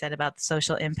looking, like I said, about the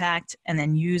social impact, and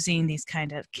then using these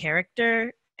kind of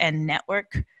character and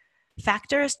network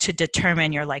factors to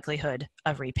determine your likelihood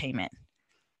of repayment,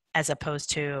 as opposed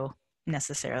to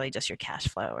necessarily just your cash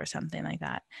flow or something like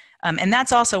that. And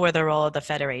that's also where the role of the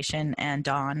Federation and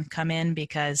Dawn come in,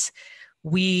 because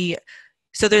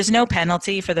so there's no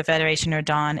penalty for the Federation or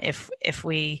Dawn if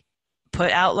we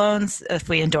put out loans, if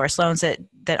we endorse loans that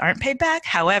aren't paid back.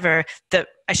 However,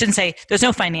 I shouldn't say there's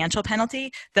no financial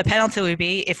penalty. The penalty would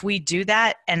be if we do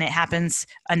that and it happens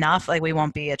enough, like we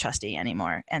won't be a trustee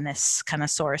anymore. And this kind of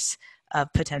source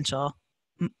of potential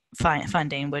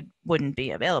funding wouldn't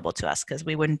be available to us, because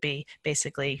we wouldn't be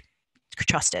basically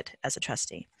trusted as a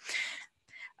trustee.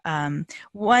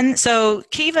 So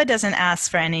Kiva doesn't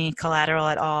ask for any collateral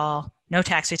at all, no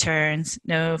tax returns,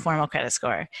 no formal credit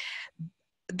score.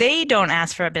 They don't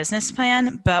ask for a business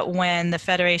plan, but when the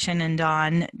Federation and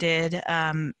Dawn did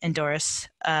endorse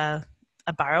a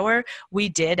borrower, we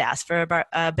did ask for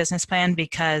a business plan,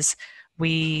 because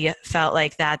we felt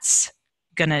like that's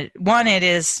it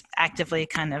is actively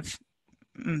kind of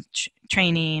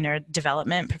training or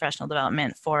professional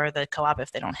development for the co-op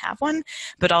if they don't have one,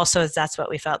 but also that's what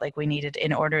we felt like we needed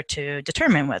in order to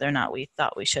determine whether or not we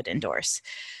thought we should endorse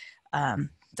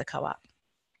the co-op.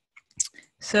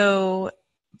 So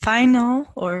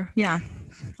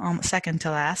second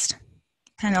to last,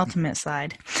 penultimate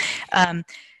slide.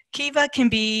 Kiva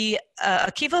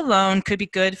a Kiva loan could be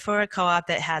good for a co-op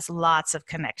that has lots of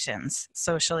connections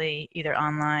socially, either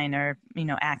online or,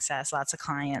 access, lots of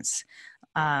clients,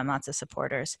 lots of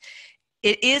supporters.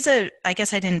 It is I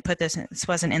guess I didn't put this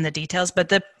wasn't in the details, but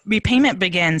the repayment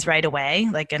begins right away,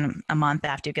 like in a month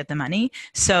after you get the money.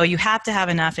 So you have to have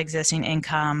enough existing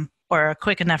income or a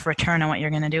quick enough return on what you're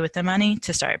going to do with the money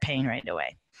to start paying right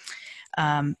away.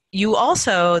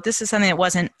 This is something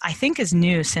that I think is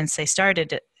new since they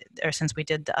started or since we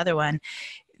did the other one.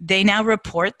 They now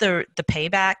report the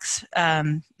paybacks,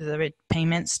 the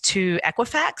repayments to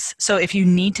Equifax. So if you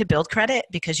need to build credit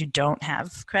because you don't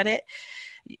have credit,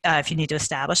 if you need to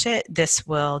establish it, this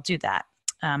will do that,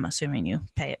 assuming you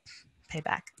pay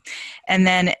back. And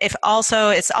then it's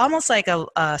almost like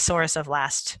a source of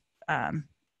last,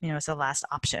 it's a last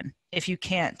option. If you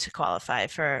can't qualify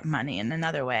for money in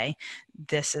another way,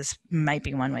 might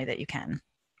be one way that you can.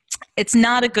 It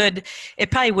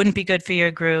probably wouldn't be good for your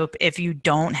group if you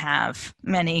don't have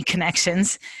many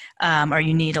connections or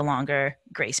you need a longer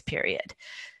grace period.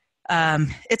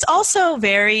 It's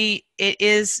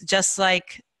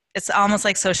almost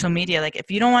like social media. Like if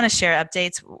you don't want to share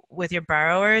updates with your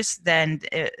borrowers, then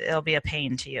it'll be a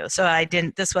pain to you. So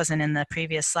this wasn't in the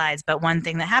previous slides, but one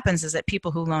thing that happens is that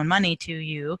people who loan money to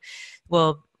you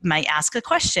will might ask a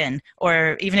question,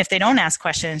 or even if they don't ask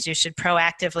questions, you should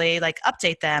proactively like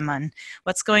update them on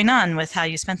what's going on with how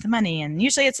you spent the money. And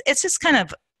usually it's just kind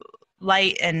of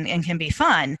light and can be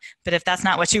fun, but if that's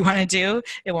not what you want to do,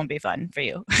 it won't be fun for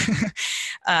you.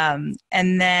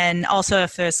 And then also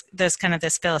if there's kind of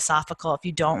this philosophical, if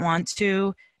you don't want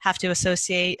to have to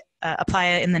apply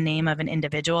it in the name of an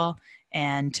individual,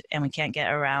 and we can't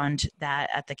get around that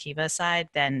at the Kiva side,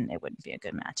 then it wouldn't be a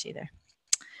good match either.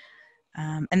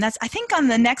 And that's, I think on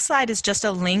the next slide is just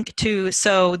a link to,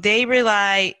 so they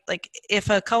rely, like if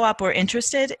a co-op were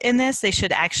interested in this, they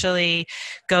should actually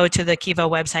go to the Kiva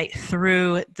website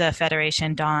through the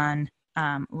Federation Dawn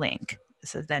link.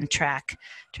 So then track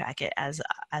it as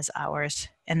ours.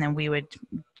 And then we would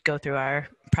go through our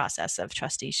process of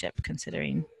trusteeship,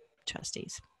 considering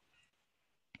trustees.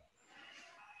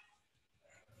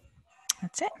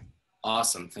 That's it.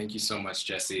 Awesome. Thank you so much,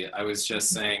 Jesse. I was just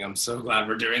saying, I'm so glad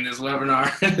we're doing this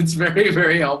webinar. It's very,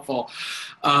 very helpful.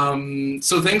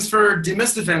 So thanks for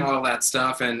demystifying all that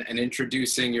stuff and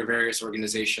introducing your various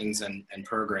organizations and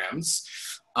programs.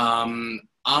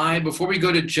 Before we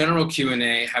go to general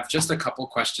Q&A, have just a couple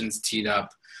questions teed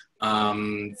up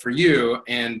for you.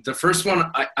 And the first one,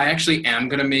 I actually am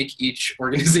going to make each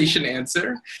organization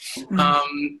answer.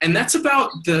 And that's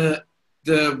about the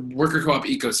worker co-op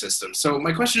ecosystem. So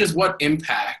my question is, what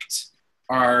impact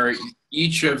are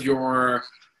each of your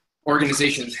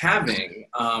organizations having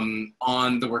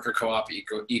on the worker co-op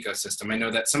ecosystem? I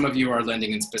know that some of you are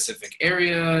lending in specific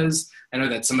areas. I know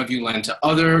that some of you lend to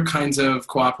other kinds of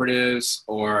cooperatives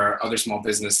or other small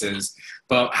businesses.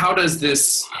 But how does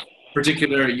this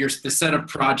particular, the set of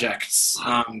projects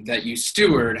that you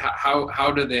steward, how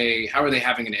are they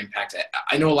having an impact?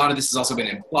 I know a lot of this has also been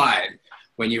implied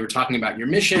when you were talking about your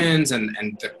missions and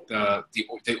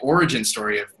the origin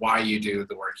story of why you do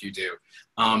the work you do.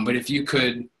 But if you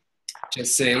could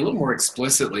just say a little more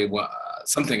explicitly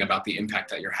something about the impact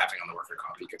that you're having on the worker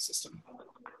co-op ecosystem.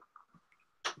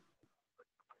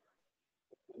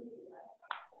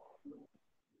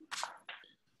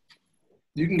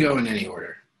 You can go in any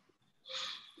order.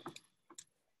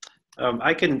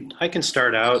 I can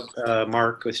start out,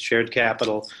 Mark, with shared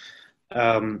capital.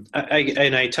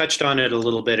 I touched on it a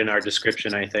little bit in our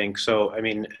description, I think. So, I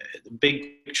mean,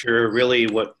 big picture, really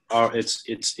what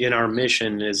it's in our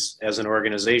mission is, as an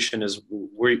organization, is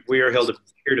we are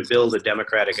here to build a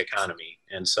democratic economy.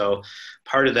 And so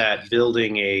part of that,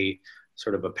 building a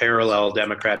sort of a parallel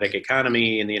democratic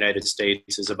economy in the United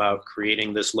States, is about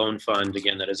creating this loan fund,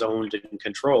 again, that is owned and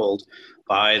controlled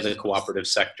by the cooperative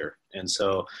sector. And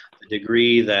so the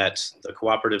degree that the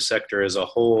cooperative sector as a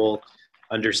whole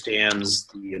understands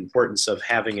the importance of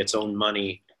having its own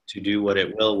money to do what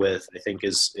it will with, I think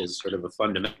is sort of a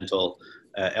fundamental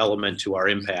element to our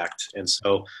impact. And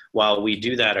so while we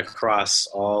do that across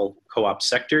all co-op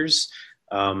sectors,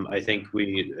 I think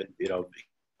we,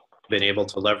 been able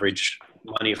to leverage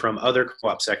money from other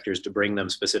co-op sectors to bring them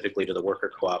specifically to the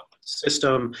worker co-op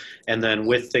system. And then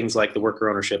with things like the worker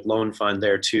ownership loan fund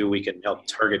there too, we can help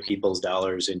target people's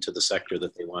dollars into the sector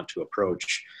that they want to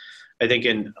approach. I think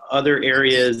in other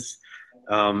areas,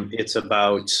 it's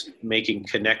about making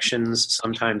connections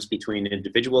sometimes between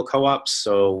individual co-ops.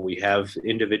 So we have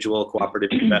individual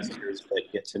cooperative investors that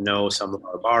get to know some of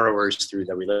our borrowers through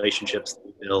the relationships that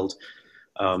we build.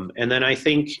 And then I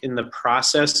think in the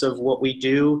process of what we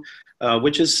do,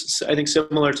 which is, I think,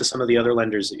 similar to some of the other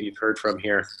lenders that you've heard from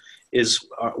here, is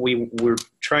we're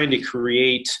trying to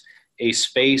create a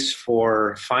space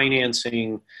for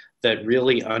financing that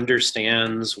really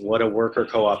understands what a worker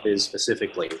co-op is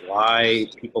specifically, why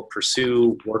people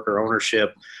pursue worker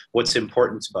ownership, what's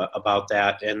important about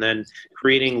that, and then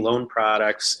creating loan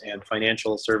products and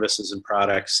financial services and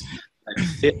products that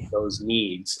fit those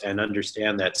needs and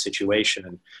understand that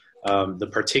situation, the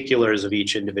particulars of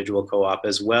each individual co-op,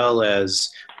 as well as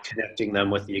connecting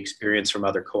them with the experience from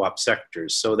other co-op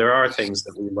sectors. So there are things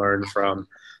that we learn from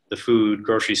the food,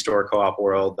 grocery store co-op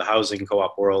world, the housing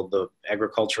co-op world, the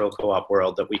agricultural co-op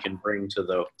world that we can bring to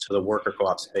the worker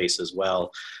co-op space as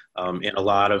well. In a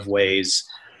lot of ways,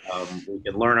 we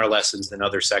can learn our lessons in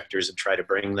other sectors and try to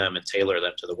bring them and tailor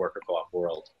them to the worker co-op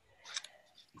world.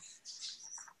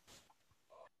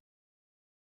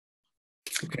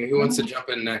 Okay, who wants to jump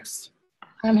in next?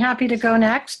 I'm happy to go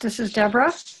next. This is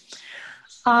Deborah.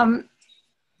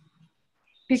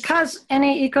 Because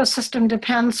any ecosystem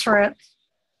depends for its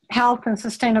health and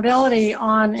sustainability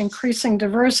on increasing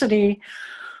diversity,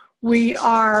 we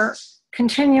are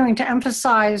continuing to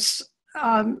emphasize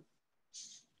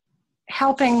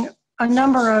helping a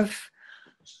number of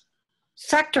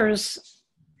sectors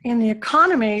in the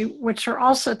economy, which are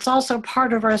also, it's also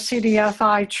part of our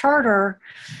CDFI charter,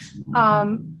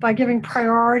 by giving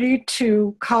priority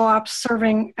to co-ops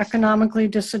serving economically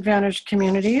disadvantaged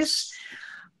communities,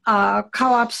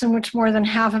 co-ops in which more than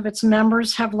half of its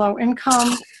members have low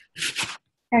income,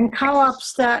 and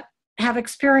co-ops that have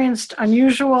experienced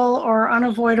unusual or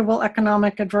unavoidable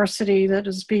economic adversity that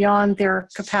is beyond their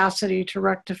capacity to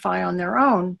rectify on their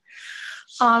own.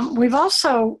 We've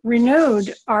also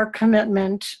renewed our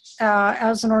commitment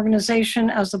as an organization,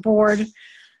 as a board,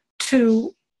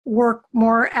 to work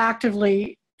more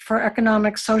actively for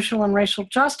economic, social, and racial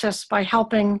justice by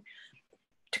helping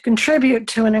to contribute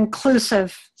to an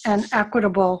inclusive and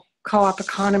equitable co-op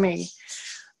economy.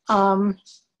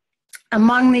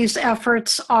 Among these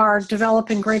efforts are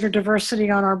developing greater diversity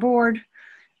on our board,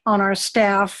 on our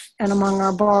staff, and among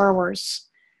our borrowers.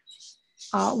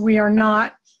 We are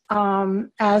not,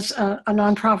 as a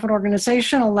nonprofit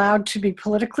organization, allowed to be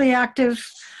politically active,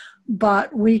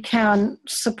 but we can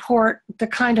support the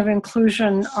kind of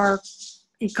inclusion our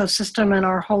ecosystem and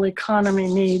our whole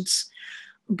economy needs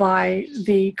by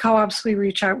the co-ops we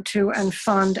reach out to and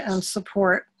fund and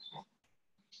support.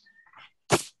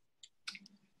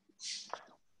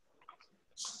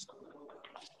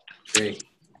 Great.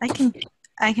 I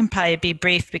can probably be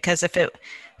brief, because if it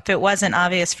wasn't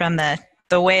obvious from the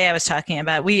way I was talking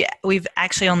about, we've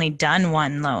actually only done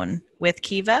one loan with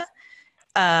Kiva.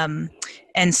 And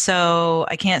so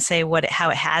I can't say how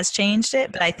it has changed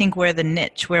it, but I think where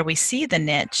we see the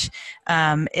niche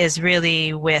is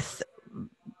really with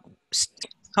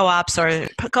co-ops or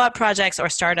co-op projects or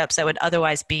startups that would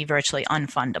otherwise be virtually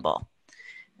unfundable.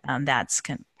 That's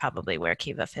probably where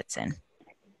Kiva fits in.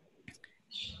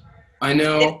 I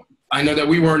know that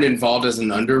we weren't involved as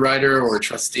an underwriter or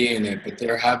trustee in it, but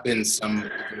there have been some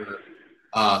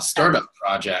startup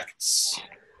projects.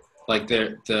 Like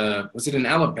was it in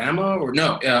Alabama or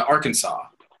no, Arkansas?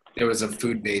 There was a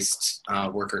food-based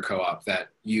worker co-op that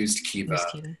used Kiva.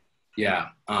 Yeah,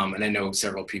 and I know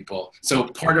several people. So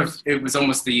part of it was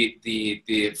almost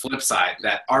the flip side,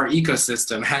 that our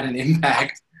ecosystem had an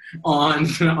impact on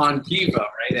Kiva,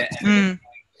 right? And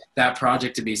that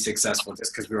project to be successful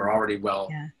just because we were already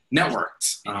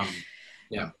networked.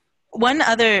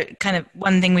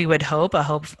 One thing we would hope, a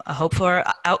hope for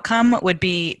outcome would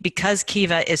be, because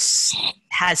Kiva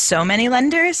has so many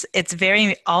lenders, it's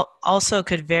also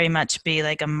could very much be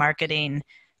like a marketing,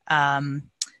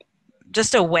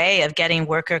 just a way of getting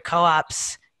worker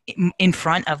co-ops in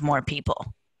front of more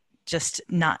people, just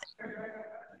not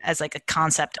as like a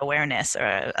concept awareness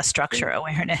or a structure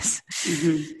awareness.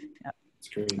 Mm-hmm. That's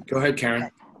great. Go ahead, Karen.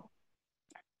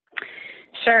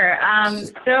 Sure.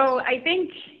 So I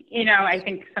think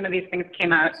some of these things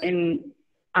came out in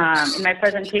my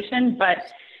presentation, but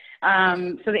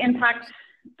so the impact,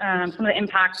 some of the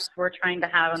impacts we're trying to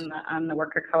have on the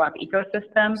worker co-op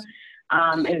ecosystem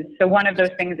is, so one of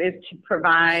those things is to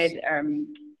provide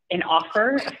an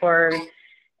offer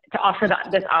to offer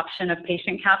this option of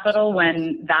patient capital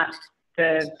when that's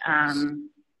the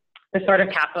sort of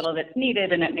capital that's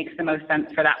needed, and it makes the most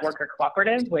sense for that worker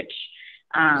cooperative, which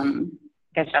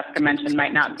as Jessica mentioned,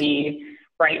 might not be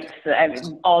right.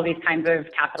 All these kinds of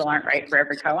capital aren't right for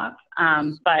every co-op,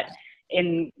 but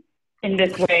in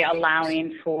this way,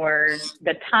 allowing for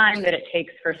the time that it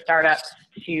takes for startups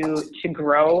to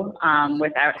grow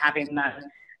without having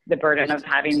the burden of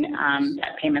having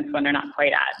debt payments when they're not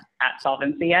quite at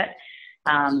solvency yet,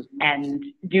 and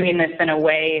doing this in a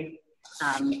way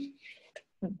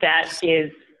that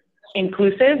is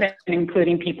inclusive and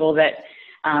including people that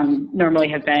normally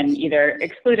have been either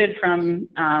excluded from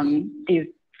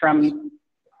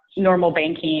normal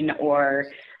banking or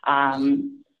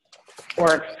from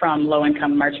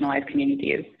low-income marginalized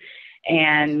communities.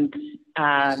 And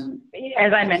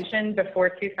as I mentioned before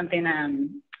too,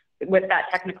 something with that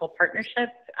technical partnership,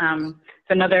 so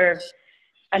another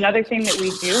thing that we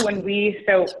do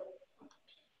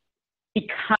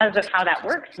because of how that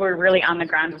works, we're really on the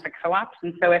ground with the co-ops.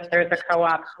 And so if there's a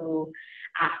co-op who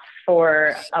asks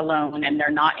for a loan and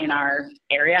they're not in our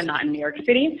area, not in New York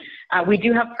City, we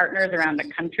do have partners around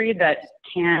the country that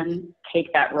can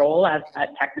take that role as a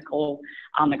technical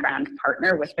on-the-ground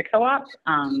partner with the co-op.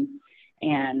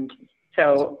 And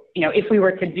so, if we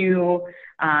were to do,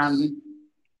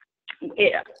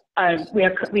 we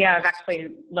have actually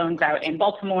loans out in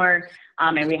Baltimore,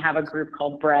 and we have a group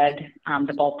called BREAD,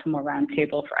 the Baltimore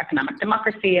Roundtable for Economic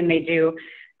Democracy, and they do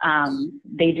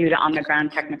the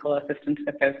on-the-ground technical assistance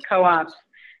with those co-ops.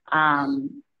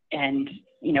 And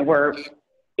we're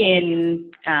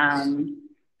in.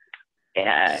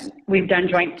 We've done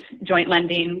joint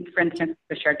lending, for instance,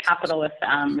 the shared capital with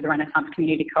the Renaissance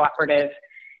Community Cooperative,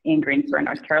 in Greensboro,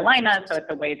 North Carolina. So it's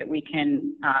a way that we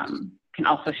can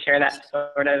also share that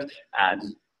sort of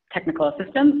technical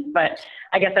assistance. But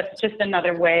I guess that's just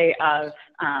another way of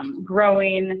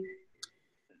growing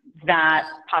that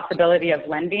possibility of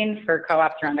lending for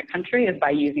co-ops around the country, is by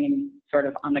using sort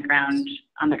of on the ground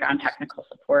technical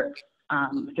support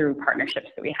through partnerships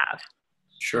that we have.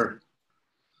 Sure.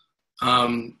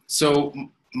 So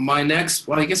my last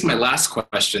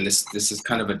question, this is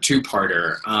kind of a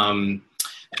two-parter.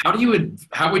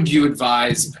 How would you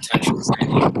advise potential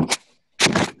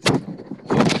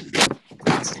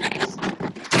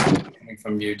coming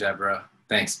from you, Deborah?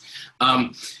 Thanks.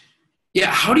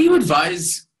 How do you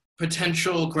advise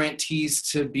potential grantees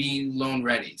to be loan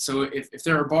ready? So if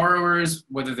there are borrowers,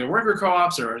 whether they're worker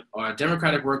co-ops or a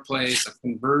democratic workplace, a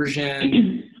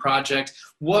conversion project,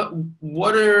 what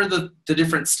are the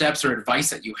different steps or advice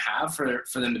that you have for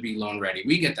them to be loan ready?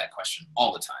 We get that question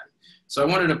all the time. So I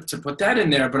wanted to put that in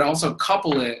there, but also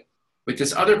couple it with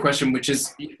this other question, which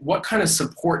is, what kind of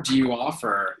support do you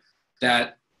offer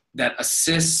that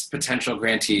assists potential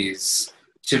grantees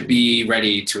to be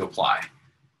ready to apply?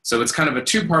 So it's kind of a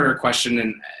two-parter question,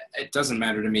 and it doesn't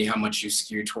matter to me how much you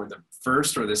skew toward the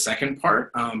first or the second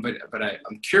part, but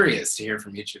I'm curious to hear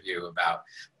from each of you about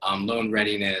loan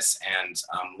readiness and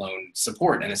loan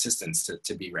support and assistance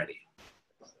to be ready.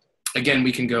 Again,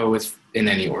 we can go in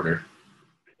any order.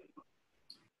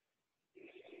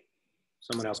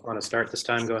 Someone else want to start this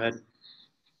time? Go ahead.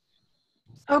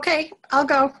 Okay, I'll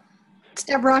go. It's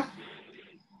Deborah.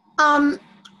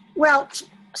 Well,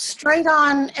 straight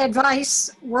on advice,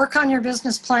 work on your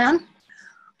business plan.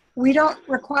 We don't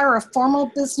require a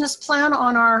formal business plan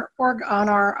on our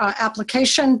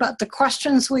application, but the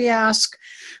questions we ask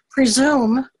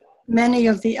presume many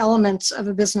of the elements of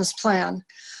a business plan.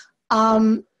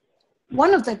 One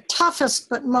of the toughest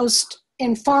but most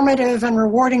informative and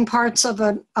rewarding parts of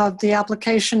the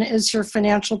application is your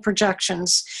financial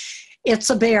projections. It's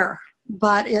a bear,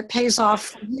 but it pays off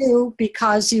for you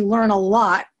because you learn a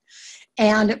lot,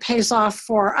 and it pays off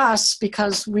for us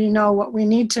because we know what we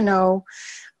need to know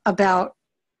about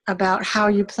how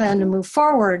you plan to move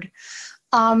forward.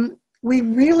 We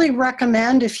really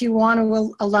recommend, if you want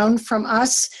a loan from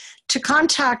us, to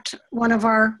contact one of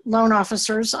our loan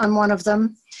officers on one of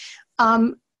them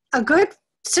a good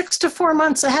 6 to 4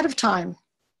 months ahead of time,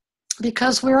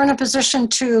 because we're in a position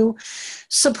to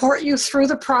support you through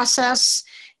the process,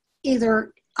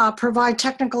 either provide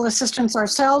technical assistance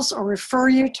ourselves or refer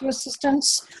you to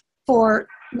assistance for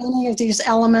many of these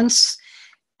elements.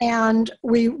 And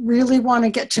we really want to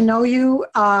get to know you.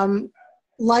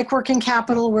 Like Working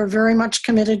Capital, we're very much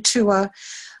committed to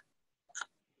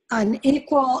an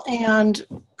equal and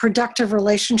productive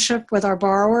relationship with our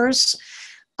borrowers.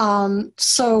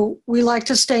 So we like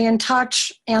to stay in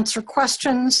touch, answer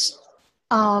questions,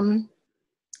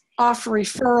 offer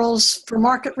referrals for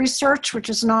market research, which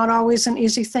is not always an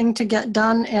easy thing to get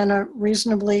done in a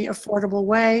reasonably affordable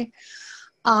way,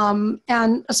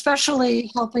 and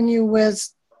especially helping you with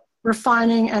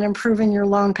refining and improving your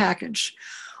loan package.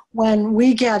 When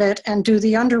we get it and do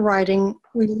the underwriting,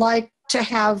 we like to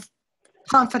have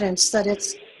confidence that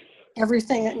it's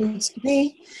everything it needs to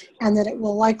be and that it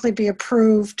will likely be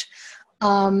approved,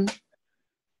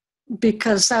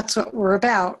 because that's what we're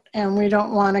about, and we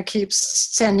don't want to keep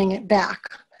sending it back.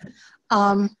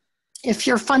 If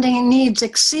your funding needs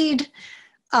exceed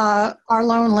our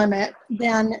loan limit,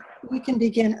 then we can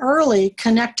begin early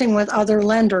connecting with other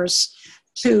lenders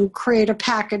to create a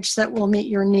package that will meet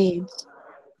your needs.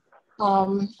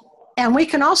 And we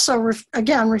can also,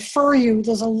 refer you.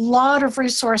 There's a lot of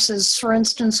resources, for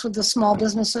instance, with the Small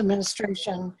Business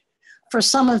Administration, for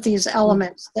some of these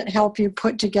elements that help you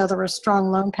put together a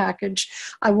strong loan package.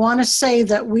 I want to say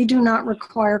that we do not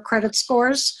require credit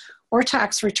scores or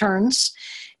tax returns,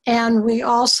 and we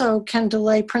also can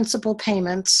delay principal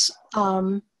payments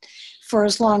for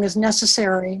as long as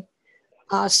necessary,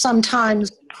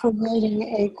 sometimes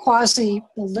creating a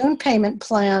quasi-balloon payment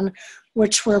plan,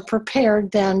 which we're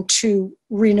prepared then to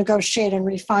renegotiate and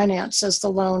refinance as the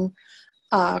loan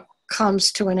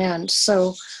comes to an end.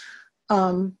 So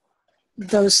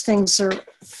those things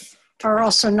are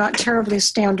also not terribly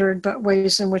standard, but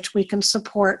ways in which we can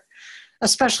support,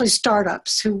 especially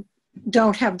startups who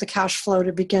don't have the cash flow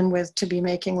to begin with to be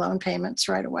making loan payments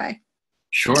right away.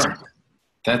 Sure.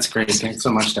 That's great. Thanks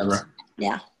so much, Deborah.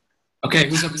 Yeah. Okay,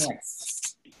 who's up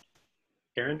next?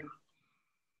 Karen?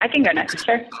 I can go next,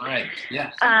 sure. All right,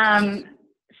 yeah.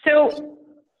 So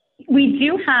we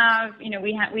do have,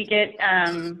 we get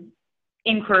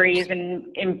inquiries,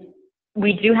 and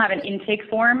we do have an intake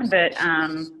form that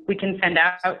we can send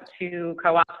out to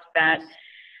co-ops that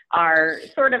are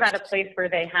sort of at a place where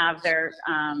they have their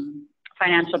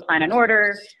financial plan in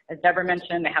order. As Deborah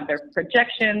mentioned, they have their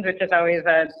projections, which is always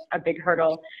a big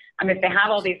hurdle. If they have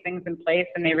all these things in place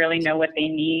and they really know what they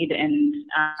need and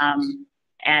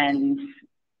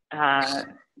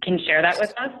can share that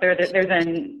with us, there's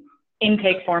an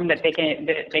intake form that they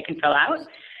can fill out,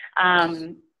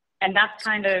 and that's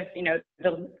kind of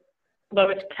the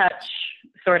lowest touch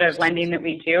sort of lending that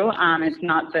we do. It's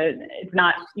not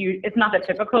the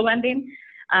typical lending.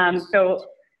 So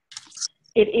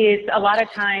it is a lot of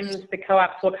times the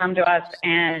co-ops will come to us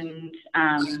and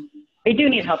they do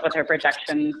need help with their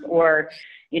projections, or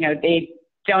they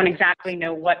don't exactly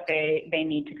know what they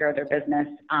need to grow their business,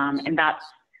 and that's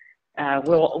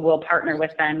we'll partner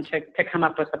with them to come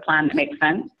up with a plan that makes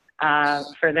sense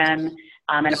for them,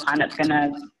 and a plan that's going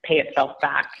to pay itself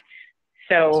back.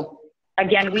 So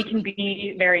again, we can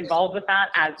be very involved with that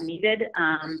as needed,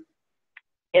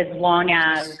 as long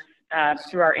as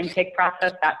through our intake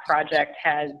process, that project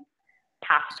has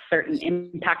passed certain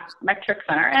impact metrics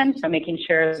on our end. So making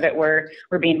sure that we're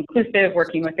being inclusive,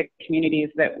 working with the communities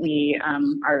that we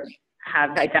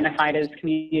have identified as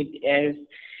communities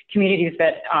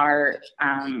that are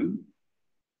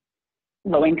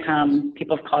low income,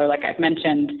 people of color, like I've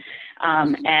mentioned,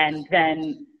 and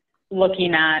then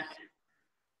looking at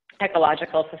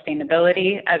ecological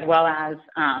sustainability as well as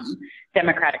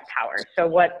democratic power. So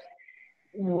what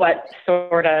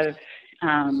sort of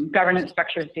governance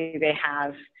structures do they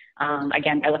have?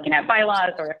 Again, by looking at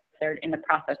bylaws, or if they're in the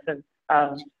process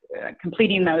of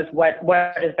completing those, what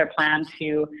is their plan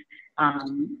to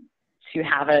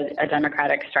have a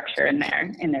democratic structure in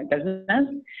their business?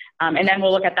 And then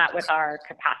we'll look at that with our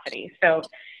capacity. So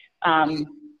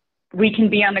we can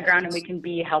be on the ground and we can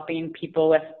be helping people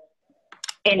with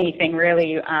anything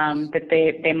really that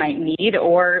they might need,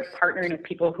 or partnering with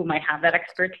people who might have that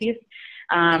expertise.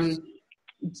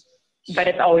 But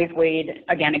it's always weighed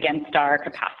again against our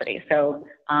capacity. So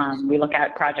we look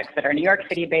at projects that are New York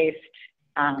City based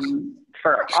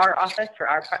for our office, for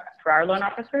our loan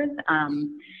officers,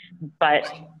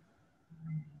 but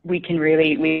we can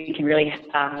really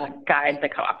guide the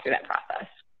co-op through that process.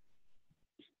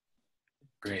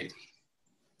 Great.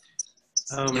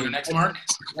 Next, Mark?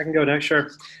 I can go next,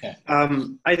 sure.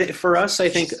 Okay. For us, I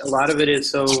think a lot of it is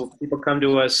so people come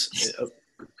to us.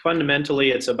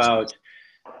 Fundamentally, it's about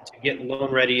to get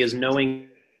loan ready is knowing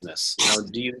business.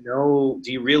 Do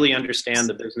you really understand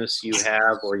the business you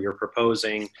have or you're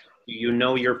proposing? Do you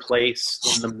know your place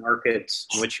in the market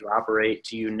in which you operate?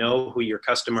 Do you know who your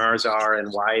customers are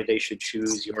and why they should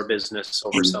choose your business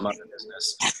over some other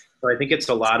business? So I think it's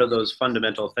a lot of those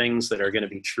fundamental things that are going to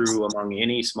be true among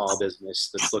any small business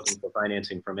that's looking for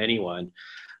financing from anyone.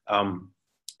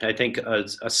 I think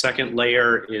a second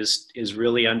layer is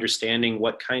really understanding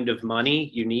what kind of money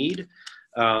you need.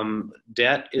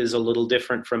 Debt is a little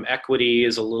different from equity,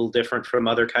 is a little different from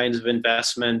other kinds of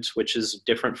investment, which is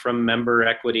different from member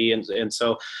equity. And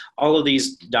so all of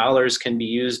these dollars can be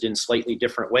used in slightly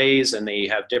different ways, and they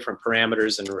have different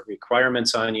parameters and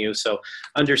requirements on you. So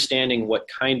understanding what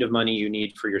kind of money you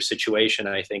need for your situation,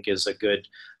 I think, is a good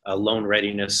loan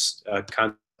readiness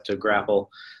concept to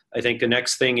grapple. I think the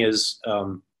next thing is,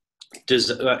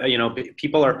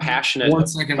 people are passionate. One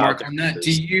second, Mark, on that.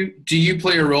 Do you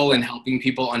play a role in helping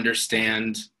people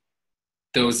understand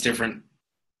those different,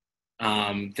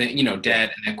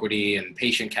 debt and equity and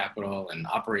patient capital and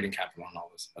operating capital and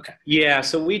all this? Okay. Yeah,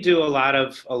 so we do a lot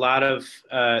of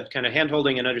kind of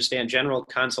hand-holding and understand general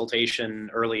consultation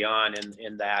early on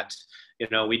in that.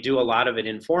 We do a lot of it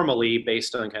informally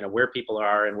based on kind of where people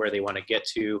are and where they want to get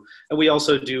to. And we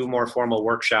also do more formal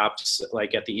workshops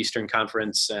like at the Eastern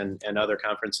Conference and other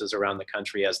conferences around the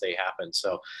country as they happen.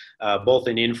 So both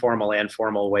in informal and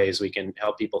formal ways, we can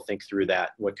help people think through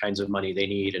that, what kinds of money they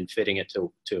need and fitting it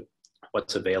to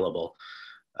what's available.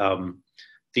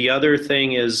 The other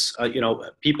thing is,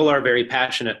 people are very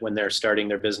passionate when they're starting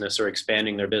their business or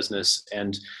expanding their business.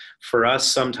 And for us,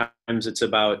 sometimes it's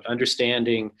about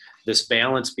understanding this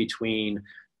balance between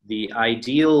the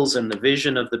ideals and the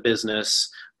vision of the business,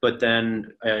 but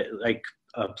then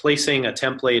placing a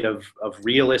template of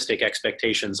realistic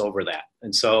expectations over that.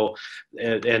 And so,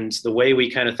 and the way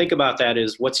we kind of think about that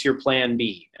is, what's your plan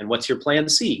B and what's your plan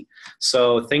C?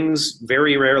 So things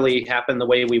very rarely happen the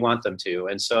way we want them to.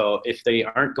 And so if they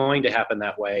aren't going to happen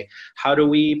that way, how do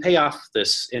we pay off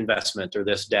this investment or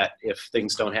this debt if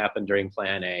things don't happen during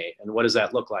plan A? And what does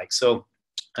that look like? So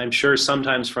I'm sure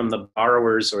sometimes from the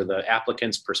borrowers or the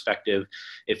applicant's perspective,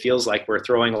 it feels like we're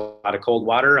throwing a lot of cold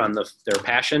water on their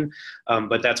passion,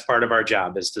 but that's part of our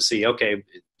job, is to see, okay,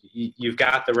 you've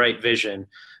got the right vision,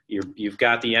 you've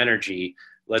got the energy,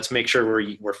 let's make sure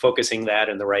we're focusing that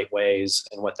in the right ways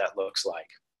and what that looks like.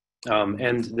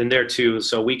 And then there too,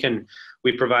 so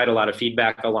we provide a lot of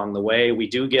feedback along the way. We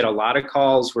do get a lot of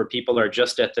calls where people are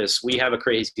just at this, we have a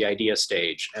crazy idea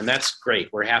stage, and that's great.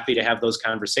 We're happy to have those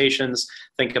conversations.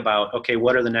 Think about, okay,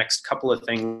 what are the next couple of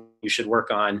things you should work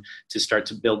on to start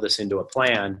to build this into a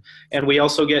plan? And we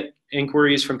also get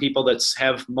inquiries from people that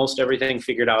have most everything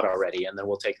figured out already, and then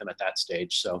we'll take them at that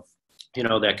stage. So, you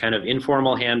know, that kind of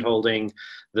informal hand-holding,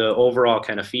 the overall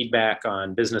kind of feedback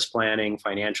on business planning,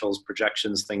 financials,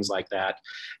 projections, things like that.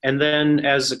 And then,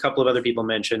 as a couple of other people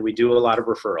mentioned, we do a lot of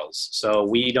referrals. So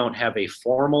we don't have a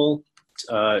formal,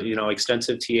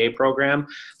 extensive TA program.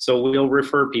 So we'll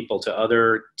refer people to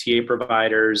other TA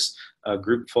providers,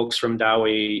 group folks from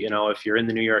Dowie. You know, if you're in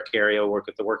the New York area, work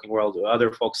with the Working World,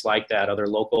 other folks like that, other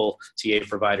local TA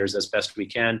providers as best we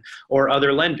can, or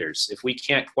other lenders. If we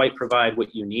can't quite provide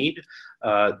what you need,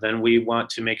 then we want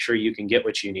to make sure you can get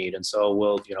what you need. And so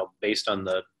we'll, based on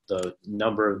the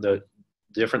number of the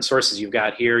different sources you've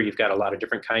got here, you've got a lot of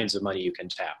different kinds of money you can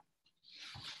tap.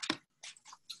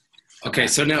 Okay,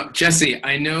 so now, Jesse,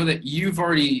 I know that you've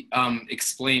already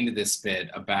explained this bit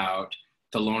about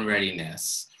the loan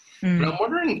readiness. But I'm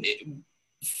wondering,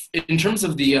 in terms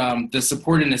of the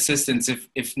support and assistance,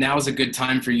 if now is a good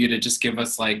time for you to just give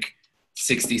us like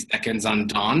 60 seconds on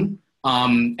Dawn,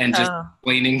 and just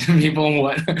explaining to people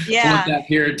what that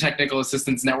peer technical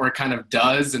assistance network kind of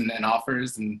does and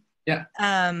offers, and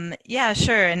yeah,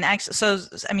 sure. And actually, so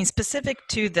I mean, specific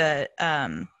to the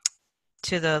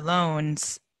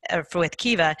loans with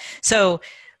Kiva. So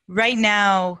right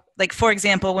now, like for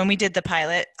example, when we did the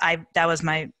pilot, that was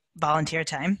my volunteer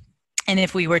time. And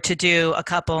if we were to do a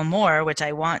couple more, which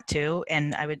I want to,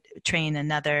 and I would train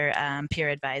another peer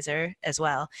advisor as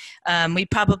well, we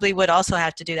probably would also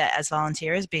have to do that as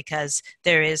volunteers, because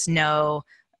there is no,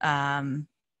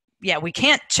 we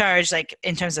can't charge, like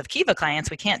in terms of Kiva clients,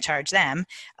 we can't charge them.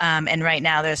 And right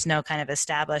now there's no kind of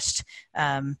established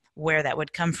where that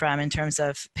would come from in terms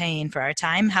of paying for our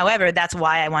time. However, that's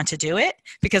why I want to do it,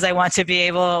 because I want to be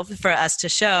able for us to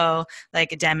show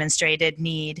like a demonstrated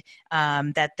need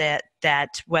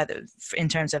that whether in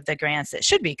terms of the grants that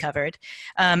should be covered.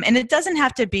 And it doesn't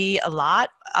have to be a lot.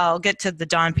 I'll get to the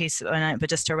Dawn piece, but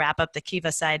just to wrap up the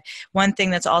Kiva side, one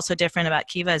thing that's also different about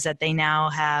Kiva is that they now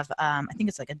have, I think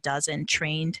it's like a dozen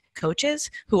trained coaches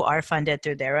who are funded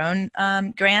through their own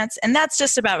grants. And that's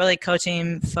just about really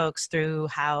coaching folks through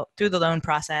the loan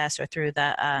process, or through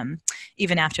the,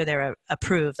 even after they're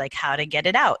approved, like how to get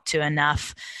it out to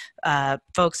enough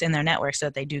folks in their network so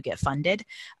that they do get funded.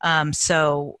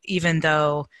 So even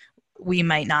though we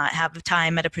might not have the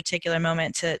time at a particular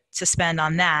moment to spend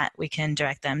on that, we can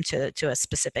direct them to a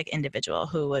specific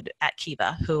individual at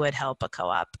Kiva who would help a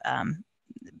co-op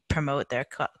promote their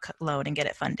loan and get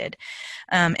it funded.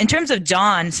 In terms of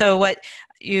Dawn, so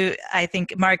I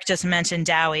think Mark just mentioned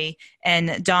Dowie,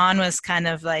 and Dawn was kind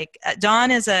of like, Dawn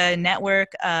is a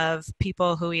network of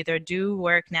people who either do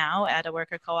work now at a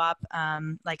worker co-op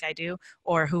like I do,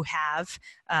 or who have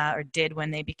or did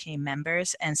when they became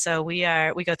members. And so we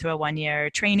go through a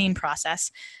 1-year training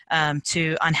process on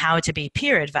how to be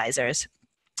peer advisors.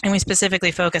 And we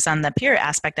specifically focus on the peer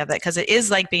aspect of it, because it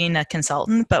is like being a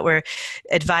consultant, but we're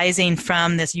advising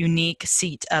from this unique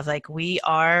seat of like we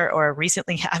are or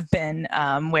recently have been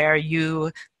where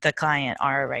you, the client,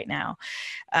 are right now.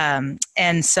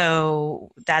 And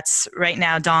so that's right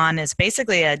now, Dawn is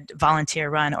basically a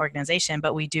volunteer-run organization,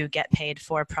 but we do get paid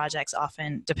for projects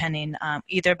often, depending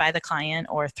either by the client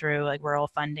or through like rural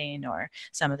funding or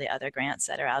some of the other grants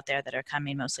that are out there that are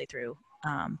coming mostly through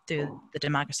the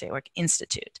Democracy at Work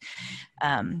Institute.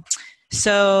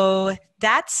 So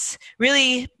that's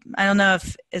really, I don't know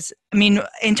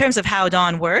in terms of how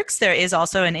Dawn works, there is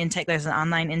also there's an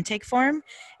online intake form,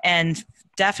 and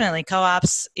definitely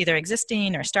co-ops, either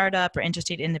existing or startup or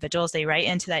interested individuals, they write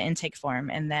into that intake form.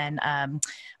 And then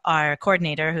our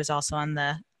coordinator, who's also on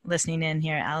the listening in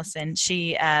here, Allison,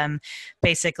 she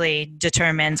basically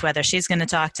determines whether she's going to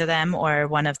talk to them or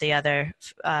one of the other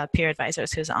peer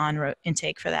advisors who's on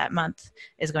intake for that month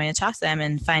is going to talk to them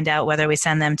and find out whether we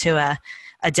send them to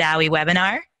a Dowie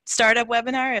webinar, startup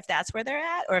webinar, if that's where they're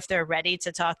at, or if they're ready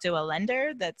to talk to a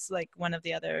lender that's like one of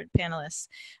the other panelists,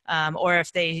 or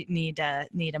if they need a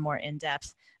more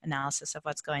in-depth analysis of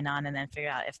what's going on, and then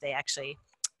figure out if they actually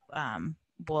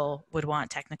would want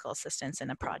technical assistance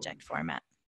in a project format.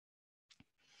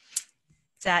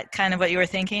 Is that kind of what you were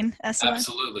thinking, Esteban?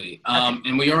 Absolutely. Okay.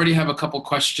 And we already have a couple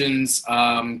questions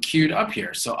queued up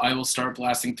here, so I will start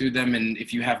blasting through them, and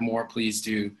if you have more, please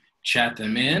do chat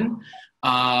them in.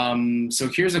 So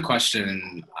here's a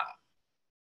question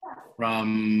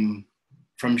from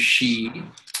from She,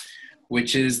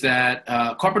 which is that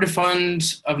Cooperative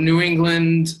Fund of New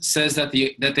England says that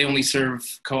they only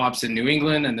serve co-ops in New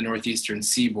England and the Northeastern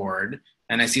Seaboard.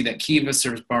 And I see that Kiva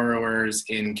serves borrowers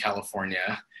in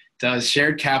California. Does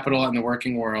Shared Capital and the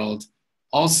Working World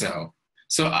also?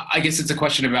 So I guess it's a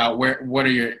question about what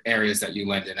are your areas that you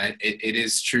lend in? It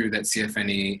is true that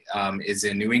CFNE is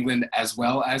in New England as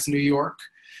well as New York,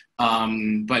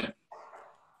 but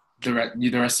the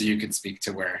rest of you can speak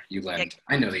to where you lend.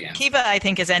 I know the answer. Kiva, I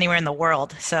think, is anywhere in the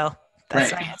world, so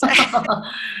that's right. my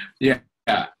answer.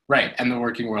 yeah, right. And the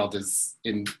Working World is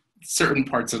in certain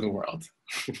parts of the world.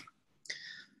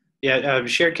 Yeah,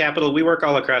 Shared Capital, we work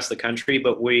all across the country,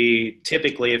 but we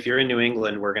typically, if you're in New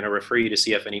England, we're going to refer you to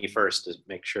CFNE first to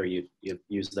make sure you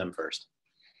use them first.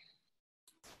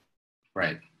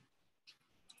 Right.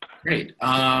 Great.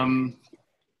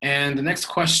 And the next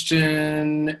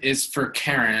question is for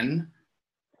Karen.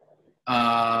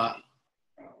 Oh,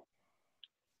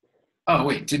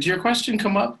 wait, did your question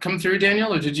come through,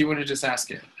 Daniel, or did you want to just ask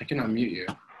it? I can unmute you.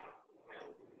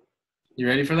 You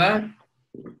ready for that?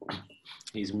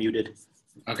 He's muted.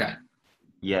 Okay.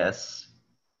 Yes.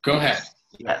 Go ahead.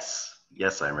 Yes,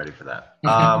 I'm ready for that.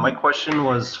 My question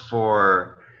was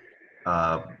for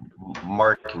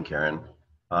Mark and Karen.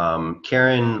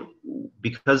 Karen,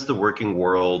 because the Working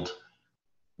World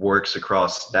works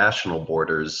across national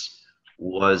borders,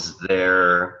 was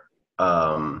there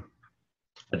a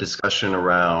discussion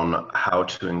around how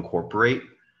to incorporate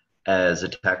as a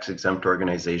tax-exempt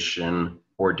organization,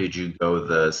 or did you go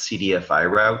the CDFI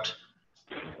route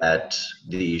that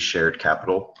the Shared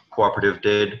Capital Cooperative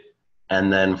did?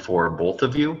 And then for both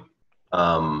of you,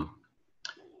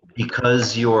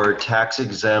 because your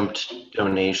tax-exempt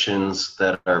donations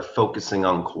that are focusing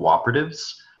on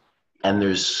cooperatives, and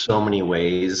there's so many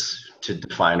ways to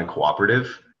define a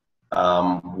cooperative,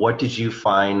 what did you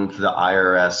find the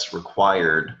IRS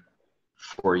required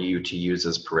for you to use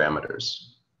as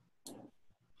parameters?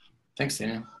 Thanks,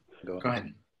 Daniel. Go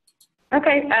ahead.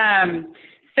 Okay,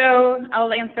 so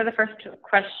I'll answer the first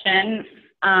question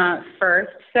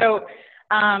first. So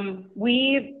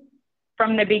we,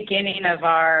 from the beginning of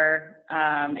our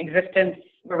existence,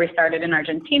 where we started in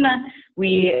Argentina,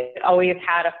 we always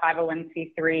had a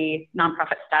 501c3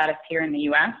 nonprofit status here in the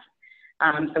US.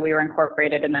 So we were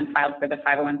incorporated and then filed for the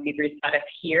 501c3 status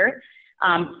here.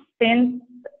 Since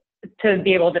to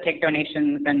be able to take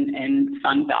donations and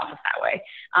funds off of that way.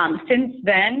 Since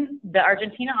then, the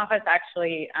Argentina office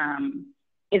actually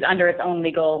is under its own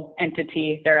legal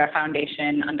entity. They're a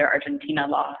foundation under Argentina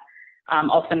law.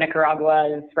 Also,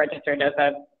 Nicaragua is registered as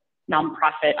a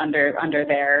nonprofit under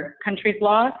their country's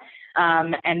law.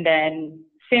 And then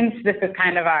since this is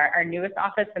kind of our newest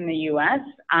office in the US,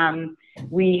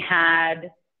 we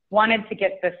had wanted to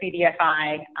get the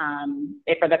CDFI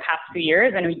for the past few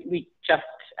years, and we just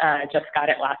got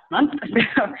it last month.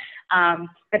 So,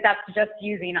 but that's just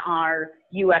using our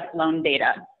US loan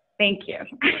data. Thank you.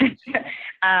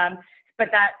 But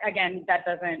that, again, that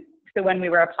doesn't, so when we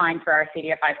were applying for our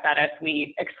CDFI status,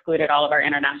 we excluded all of our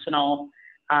international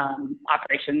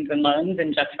operations and loans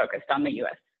and just focused on the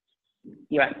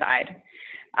US side.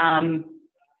 And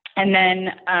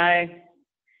then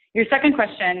your second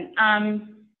question,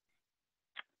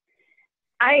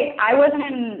 I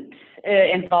wasn't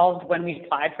involved when we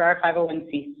applied for our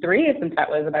 501c3, since that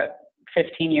was about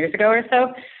 15 years ago or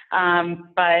so.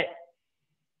 But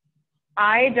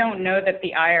I don't know that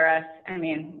the IRS, I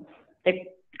mean,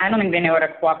 I don't think they know what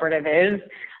a cooperative is.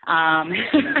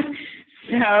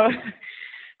 So,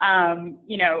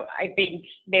 you know, I think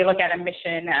they look at a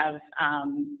mission of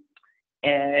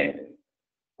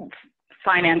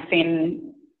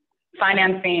financing,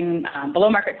 below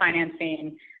market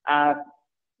financing,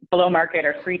 below market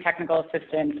or free technical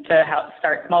assistance to help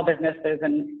start small businesses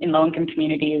and in low-income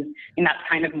communities. And that's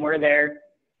kind of more their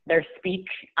speak,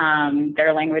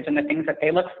 their language, and the things that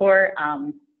they look for.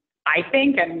 I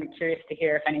think, I'm curious to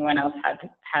hear if anyone else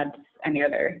had any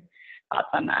other thoughts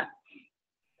on that.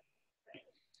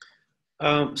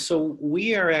 So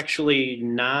we are actually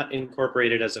not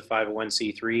incorporated as a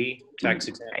 501c3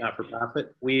 tax-exempt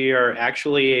not-for-profit. We are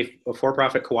actually a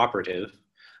for-profit cooperative.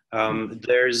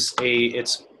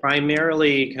 It's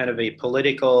primarily kind of a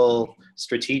political,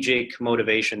 strategic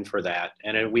motivation for that.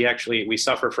 And we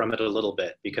suffer from it a little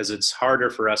bit because it's harder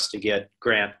for us to get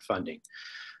grant funding.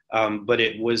 But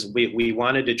we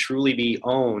wanted to truly be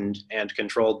owned and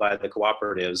controlled by the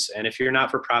cooperatives. And if you're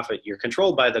not for profit, you're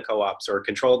controlled by the co-ops or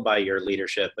controlled by your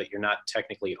leadership, but you're not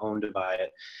technically owned by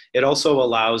it. It also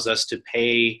allows us to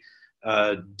pay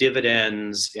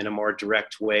dividends in a more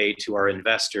direct way to our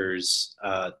investors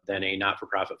than a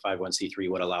not-for-profit 501c3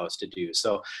 would allow us to do.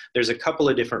 So there's a couple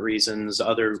of different reasons,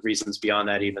 other reasons beyond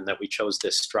that even, that we chose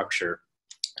this structure.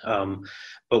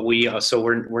 But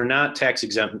we're not tax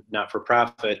exempt, not for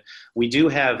profit. We do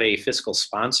have a fiscal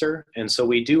sponsor, and so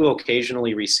we do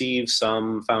occasionally receive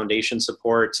some foundation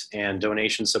support and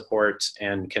donation support,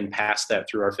 and can pass that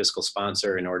through our fiscal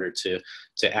sponsor in order to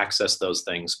access those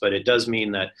things. But it does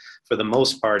mean that for the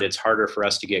most part, it's harder for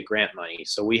us to get grant money.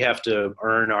 So we have to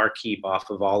earn our keep off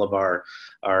of all of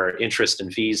our interest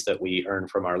and fees that we earn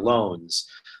from our loans.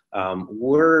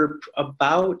 We're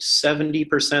about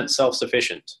 70%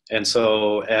 self-sufficient. And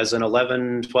so as an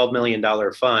 $11-12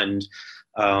 million fund,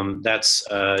 that's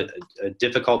a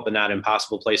difficult but not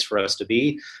impossible place for us to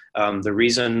be. The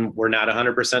reason we're not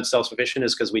 100% self-sufficient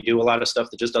is because we do a lot of stuff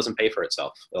that just doesn't pay for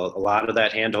itself. A lot of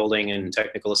that hand-holding and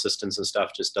technical assistance and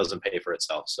stuff just doesn't pay for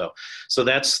itself. So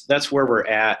that's where we're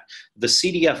at. The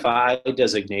CDFI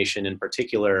designation in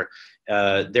particular,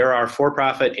 there are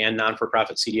for-profit and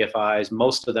non-for-profit CDFIs.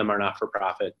 Most of them are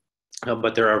not-for-profit.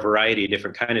 But there are a variety of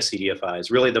different kind of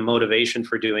CDFIs. Really, the motivation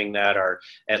for doing that are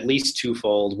at least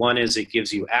twofold. One is it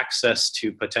gives you access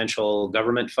to potential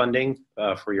government funding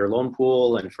for your loan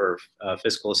pool and for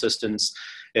fiscal assistance.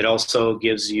 It also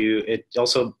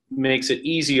makes it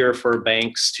easier for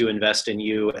banks to invest in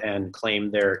you and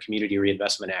claim their Community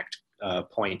Reinvestment Act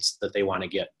points that they want to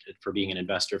get for being an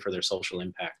investor for their social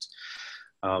impact.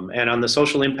 And on the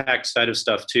social impact side of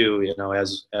stuff too,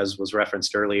 as was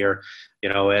referenced earlier,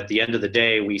 at the end of the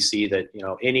day, we see that,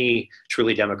 any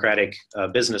truly democratic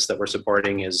business that we're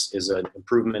supporting is an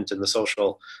improvement in the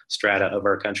social strata of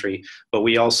our country. But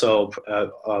we also,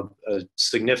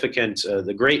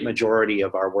 the great majority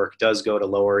of our work does go to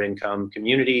lower income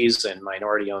communities and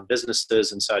minority owned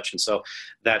businesses and such. And so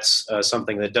that's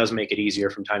something that does make it easier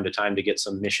from time to time to get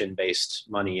some mission-based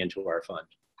money into our fund.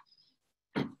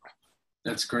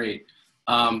 That's great.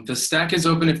 The stack is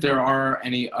open if there are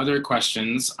any other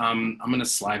questions. I'm going to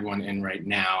slide one in right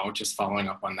now, just following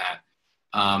up on that.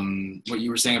 What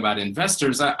you were saying about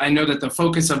investors, I know that the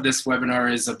focus of this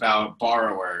webinar is about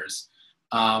borrowers,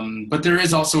 but there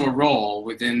is also a role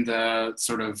within the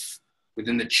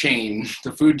chain,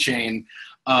 the food chain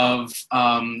of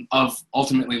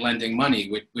ultimately lending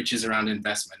money, which is around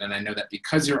investment. And I know that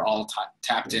because you're all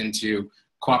tapped into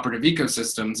cooperative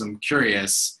ecosystems, I'm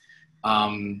curious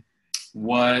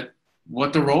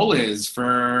what the role is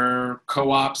for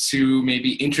co-ops who may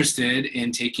be interested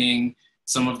in taking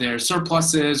some of their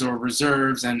surpluses or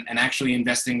reserves and actually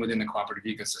investing within the cooperative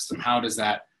ecosystem. How does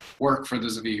that work for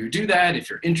those of you who do that? If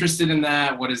you're interested in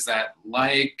that, what is that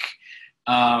like?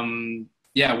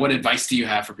 What advice do you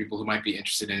have for people who might be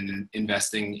interested in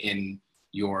investing in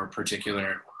your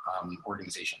particular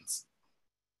organizations?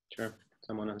 Sure.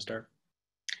 Someone want to start?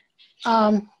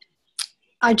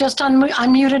 I just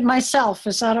unmuted myself.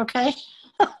 Is that okay?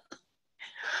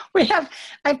 I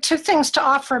have two things to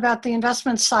offer about the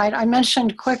investment side. I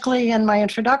mentioned quickly in my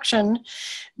introduction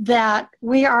that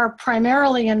we are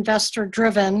primarily investor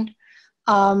driven,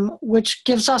 which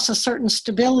gives us a certain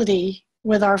stability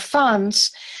with our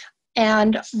funds,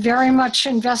 and very much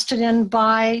invested in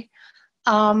by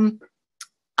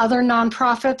other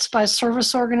nonprofits, by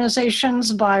service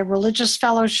organizations, by religious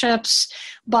fellowships,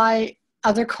 by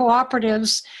other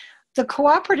cooperatives. The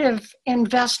cooperative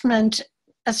investment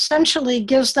essentially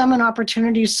gives them an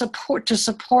opportunity to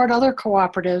support other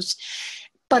cooperatives,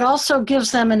 but also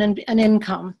gives them an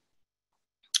income.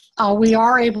 We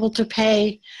are able to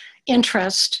pay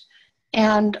interest,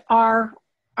 and our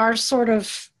sort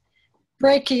of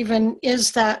break even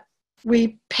is that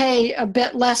we pay a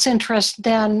bit less interest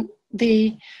than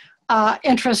the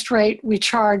interest rate we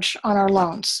charge on our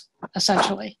loans,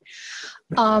 essentially.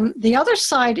 The other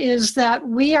side is that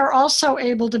we are also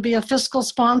able to be a fiscal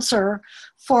sponsor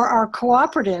for our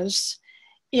cooperatives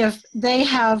if they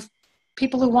have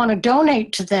people who want to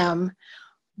donate to them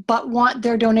but want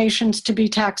their donations to be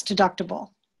tax deductible.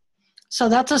 So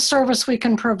that's a service we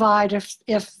can provide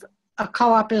if a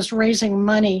co-op is raising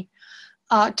money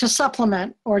to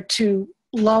supplement or to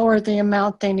lower the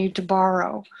amount they need to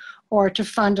borrow or to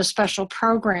fund a special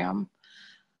program.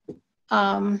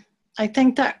 I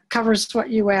think that covers what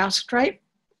you asked, right?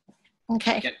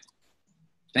 Okay. Yep.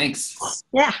 Thanks.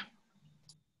 Yeah.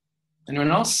 Anyone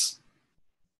else?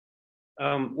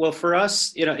 Well, for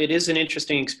us, it is an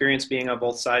interesting experience being on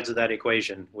both sides of that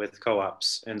equation with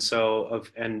co-ops. And so,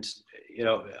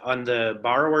 on the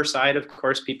borrower side, of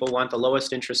course, people want the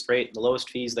lowest interest rate, the lowest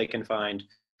fees they can find.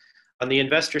 On the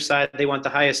investor side, they want the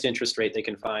highest interest rate they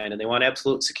can find, and they want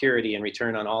absolute security and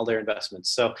return on all their investments.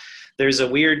 So there's a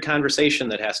weird conversation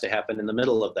that has to happen in the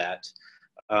middle of that,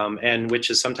 and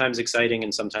which is sometimes exciting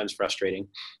and sometimes frustrating.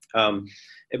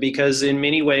 Because in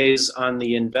many ways on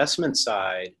the investment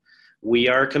side, we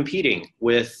are competing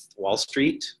with Wall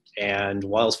Street and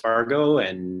Wells Fargo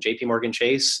and JP Morgan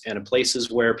Chase and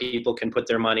places where people can put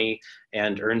their money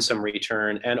and earn some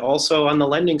return. And also on the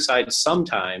lending side,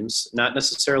 sometimes, not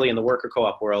necessarily in the worker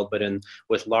co-op world, but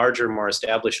with larger, more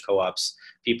established co-ops,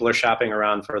 people are shopping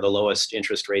around for the lowest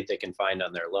interest rate they can find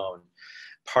on their loan.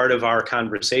 Part of our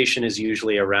conversation is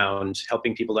usually around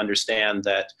helping people understand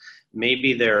that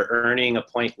maybe they're earning a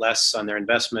point less on their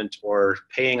investment or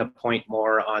paying a point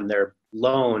more on their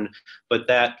loan, but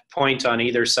that point on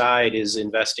either side is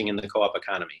investing in the co-op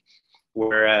economy.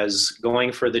 Whereas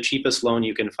going for the cheapest loan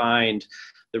you can find,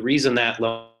 the reason that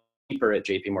loan is cheaper at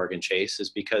JP Morgan Chase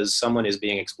is because someone is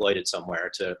being exploited somewhere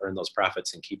to earn those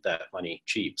profits and keep that money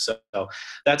cheap. So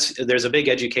there's a big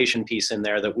education piece in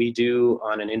there that we do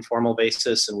on an informal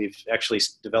basis, and we've actually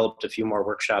developed a few more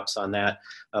workshops on that.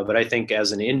 But I think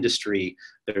as an industry,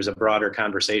 there's a broader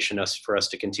conversation for us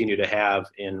to continue to have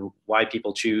in why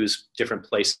people choose different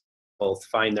places to both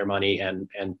find their money and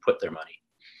put their money.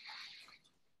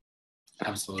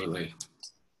 Absolutely.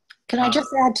 Can I just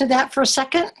add to that for a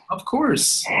second? Of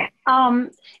course.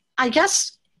 I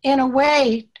guess in a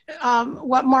way,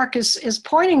 what Mark is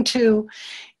pointing to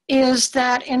is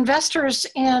that investors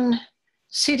in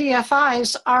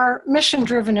CDFIs are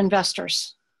mission-driven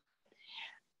investors.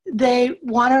 They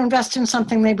want to invest in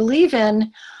something they believe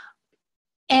in.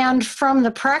 And from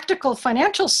the practical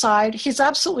financial side, he's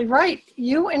absolutely right.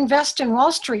 You invest in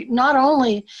Wall Street, not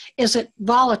only is it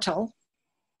volatile,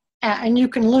 and you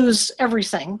can lose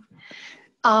everything,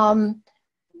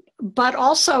 but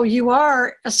also you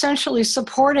are essentially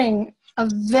supporting a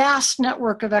vast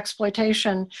network of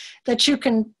exploitation that you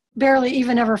can barely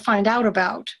even ever find out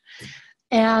about.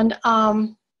 And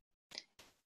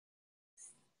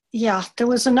yeah, there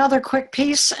was another quick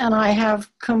piece and I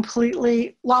have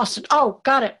completely lost it. Oh,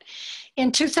 got it.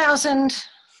 In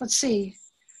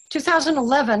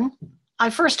 2011, I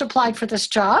first applied for this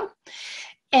job.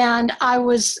 And I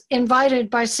was invited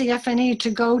by CFNE to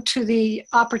go to the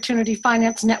Opportunity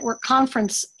Finance Network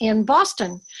Conference in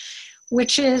Boston,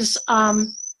 which is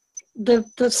the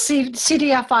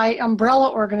CDFI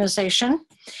umbrella organization.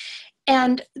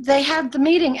 And they had the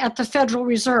meeting at the Federal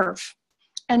Reserve.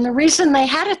 And the reason they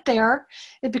had it there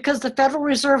is because the Federal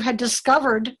Reserve had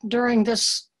discovered during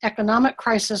this economic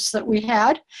crisis that we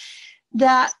had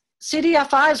that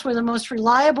CDFIs were the most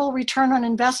reliable return on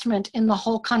investment in the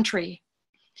whole country.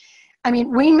 I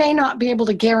mean, we may not be able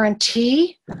to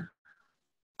guarantee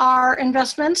our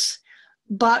investments,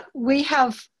 but we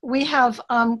have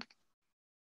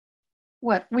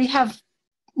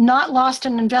not lost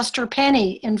an investor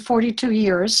penny in 42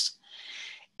 years,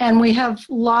 and we have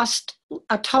lost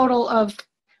a total of,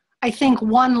 I think,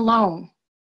 one loan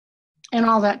in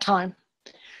all that time.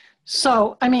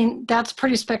 So, I mean, that's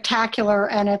pretty spectacular,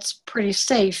 and it's pretty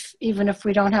safe, even if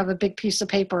we don't have a big piece of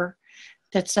paper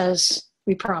that says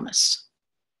we promise.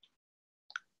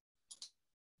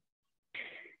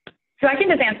 So I can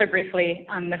just answer briefly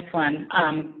on this one,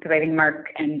 because I think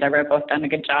Mark and Deborah both done a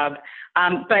good job.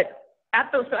 But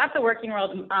at the Working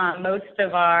World, most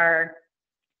of our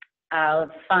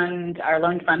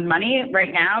loan fund money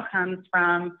right now comes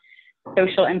from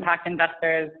social impact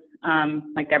investors.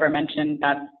 Like Deborah mentioned,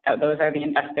 those are the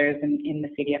investors in the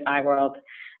CDFI world,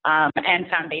 and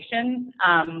foundations.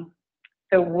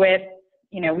 So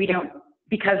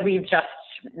because we've just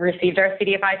received our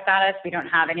CDFI status, we don't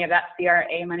have any of that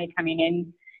CRA money coming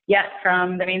in yet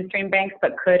from the mainstream banks,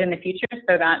 but could in the future.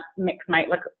 So that mix might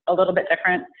look a little bit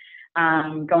different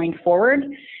going forward.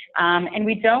 And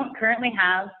we don't currently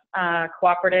have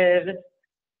cooperatives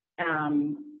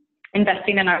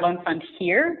investing in our loan fund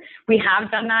here. We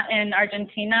have done that in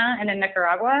Argentina and in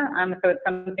Nicaragua. So it's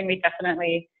something we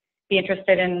definitely be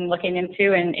interested in looking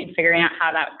into and figuring out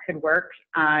how that could work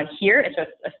here. It's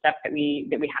just a step that we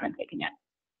haven't taken yet.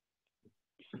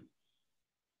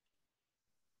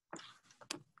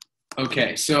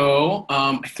 Okay, so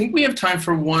I think we have time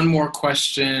for one more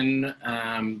question.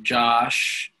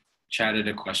 Josh chatted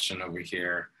a question over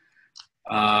here,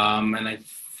 and I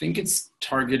think it's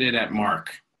targeted at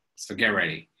Mark, so get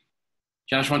ready.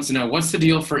 Josh wants to know, what's the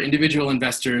deal for individual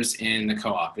investors in the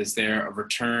co-op? Is there a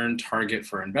return target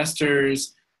for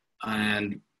investors?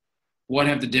 And what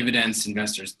have the dividends to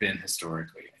investors been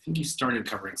historically? I think you started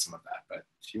covering some of that, but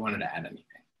if you wanted to add anything.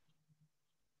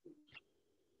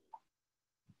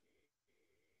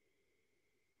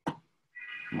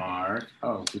 Mark.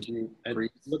 Oh, did you breathe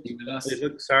with us?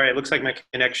 Sorry, it looks like my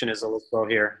connection is a little slow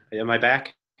here. Am I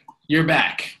back? You're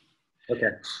back.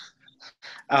 Okay.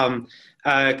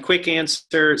 Quick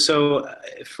answer. So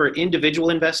for individual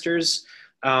investors,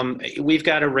 we've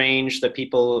got a range that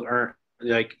people are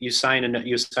like, you sign an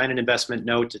investment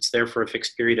note. It's there for a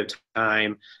fixed period of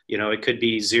time. You know, it could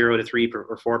be 0 to 3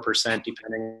 or 4%,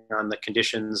 depending on the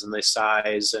conditions and the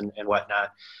size and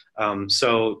whatnot.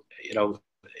 So, you know,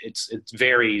 it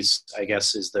varies, I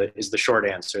guess, is the short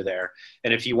answer there.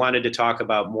 And if you wanted to talk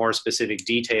about more specific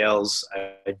details,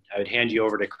 I'd hand you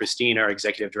over to Christine, our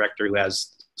executive director, who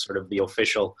has sort of the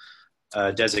official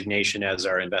designation as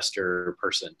our investor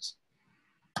person.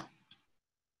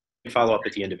 Follow up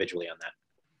with you individually on that.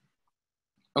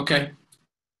 Okay.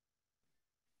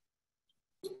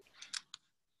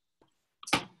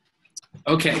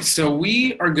 Okay, so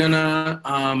we are gonna,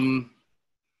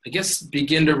 I guess,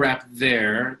 begin to wrap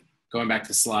there, going back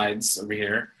to slides over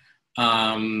here.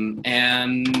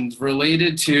 And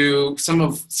related to some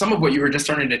of what you were just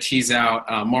starting to tease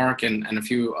out, Mark and a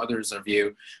few others of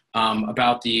you,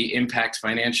 about the impact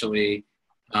financially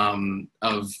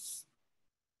of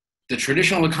the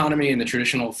traditional economy and the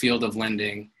traditional field of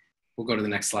lending. We'll go to the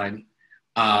next slide.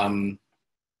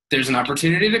 There's an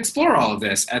opportunity to explore all of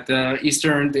this at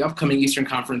the upcoming Eastern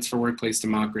Conference for Workplace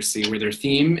Democracy, where their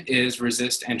theme is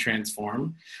Resist and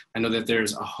Transform. I know that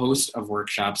there's a host of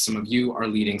workshops. Some of you are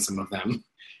leading some of them.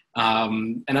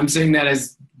 And I'm saying that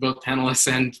as both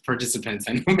panelists and participants.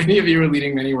 I know many of you are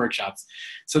leading many workshops.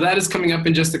 So that is coming up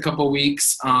in just a couple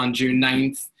weeks on June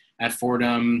 9th at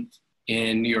Fordham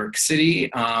in New York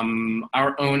City.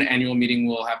 Our own annual meeting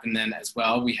will happen then as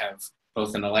well. We have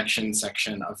both an election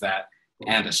section of that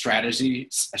and a strategy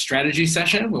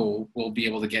session. We'll be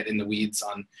able to get in the weeds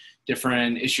on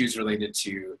different issues related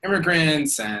to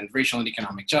immigrants and racial and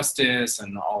economic justice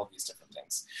and all of these different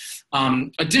things.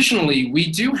 Additionally,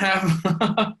 we do have,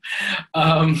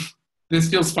 this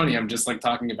feels funny, I'm just like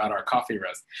talking about our coffee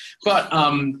roast, but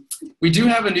we do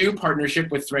have a new partnership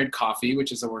with Thread Coffee,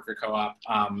 which is a worker co-op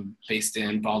based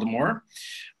in Baltimore,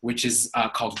 which is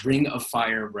called Ring of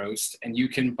Fire Roast. And you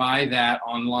can buy that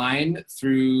online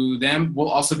through them. We'll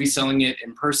also be selling it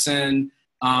in person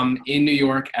in New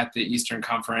York at the Eastern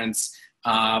Conference,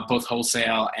 both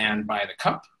wholesale and by the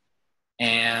cup.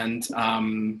 And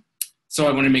so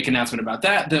I want to make an announcement about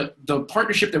that. The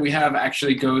partnership that we have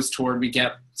actually goes toward, we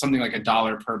get something like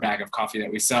 $1 per bag of coffee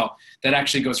that we sell. That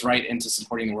actually goes right into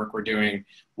supporting the work we're doing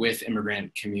with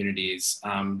immigrant communities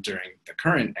during the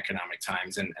current economic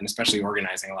times, and especially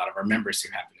organizing a lot of our members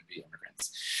who happen to be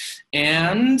immigrants.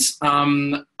 And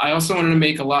I also wanted to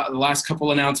make the last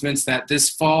couple announcements that this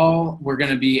fall, we're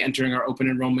going to be entering our open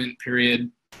enrollment period,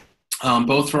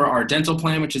 both for our dental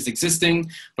plan, which is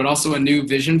existing, but also a new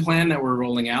vision plan that we're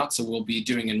rolling out. So we'll be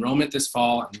doing enrollment this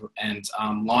fall and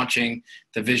launching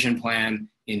the vision plan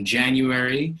in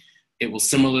January. It will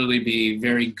similarly be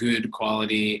very good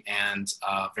quality and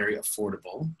very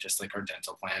affordable, just like our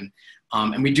dental plan.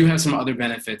 And we do have some other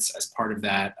benefits as part of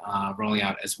that rolling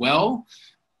out as well.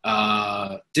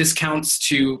 Discounts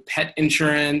to pet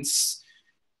insurance,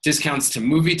 discounts to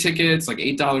movie tickets, like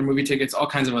 $8 movie tickets, all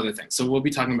kinds of other things. So we'll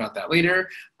be talking about that later.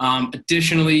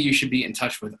 Additionally, you should be in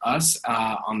touch with us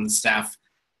on the staff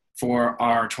for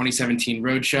our 2017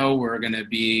 Roadshow. We're going to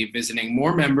be visiting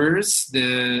more members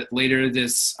later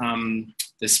this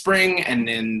spring and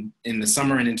then in the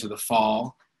summer and into the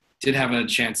fall. Did have a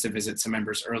chance to visit some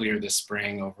members earlier this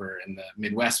spring over in the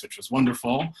Midwest, which was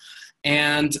wonderful.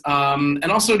 And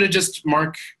also to just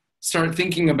start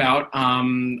thinking about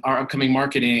our upcoming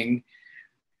marketing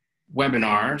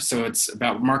webinar. So it's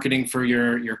about marketing for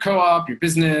your co-op, your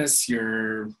business,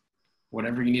 your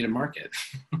whatever you need to market.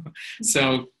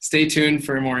 So stay tuned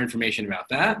for more information about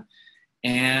that.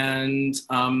 And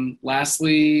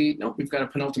lastly, nope, we've got a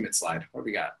penultimate slide. What do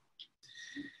we got?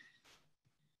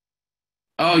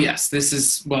 Oh yes, this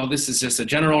is just a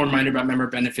general reminder about member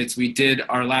benefits. We did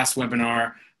our last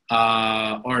webinar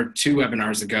or 2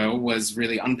 webinars ago was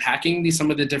really unpacking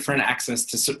some of the different access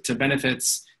to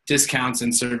benefits, discounts,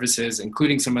 and services,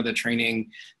 including some of the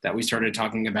training that we started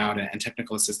talking about and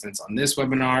technical assistance on this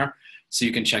webinar. So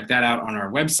you can check that out on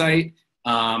our website.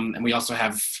 And we also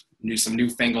have some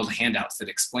newfangled handouts that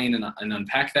explain and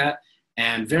unpack that.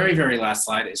 And very, very last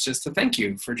slide is just to thank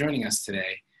you for joining us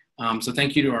today. So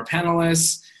thank you to our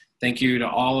panelists. Thank you to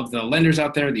all of the lenders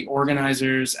out there, the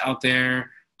organizers out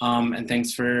there. And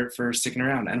thanks for sticking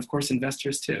around. And of course,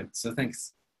 investors too. So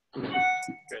thanks.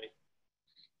 Great.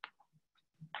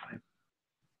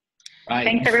 Bye.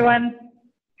 Thanks, everyone.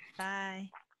 Bye.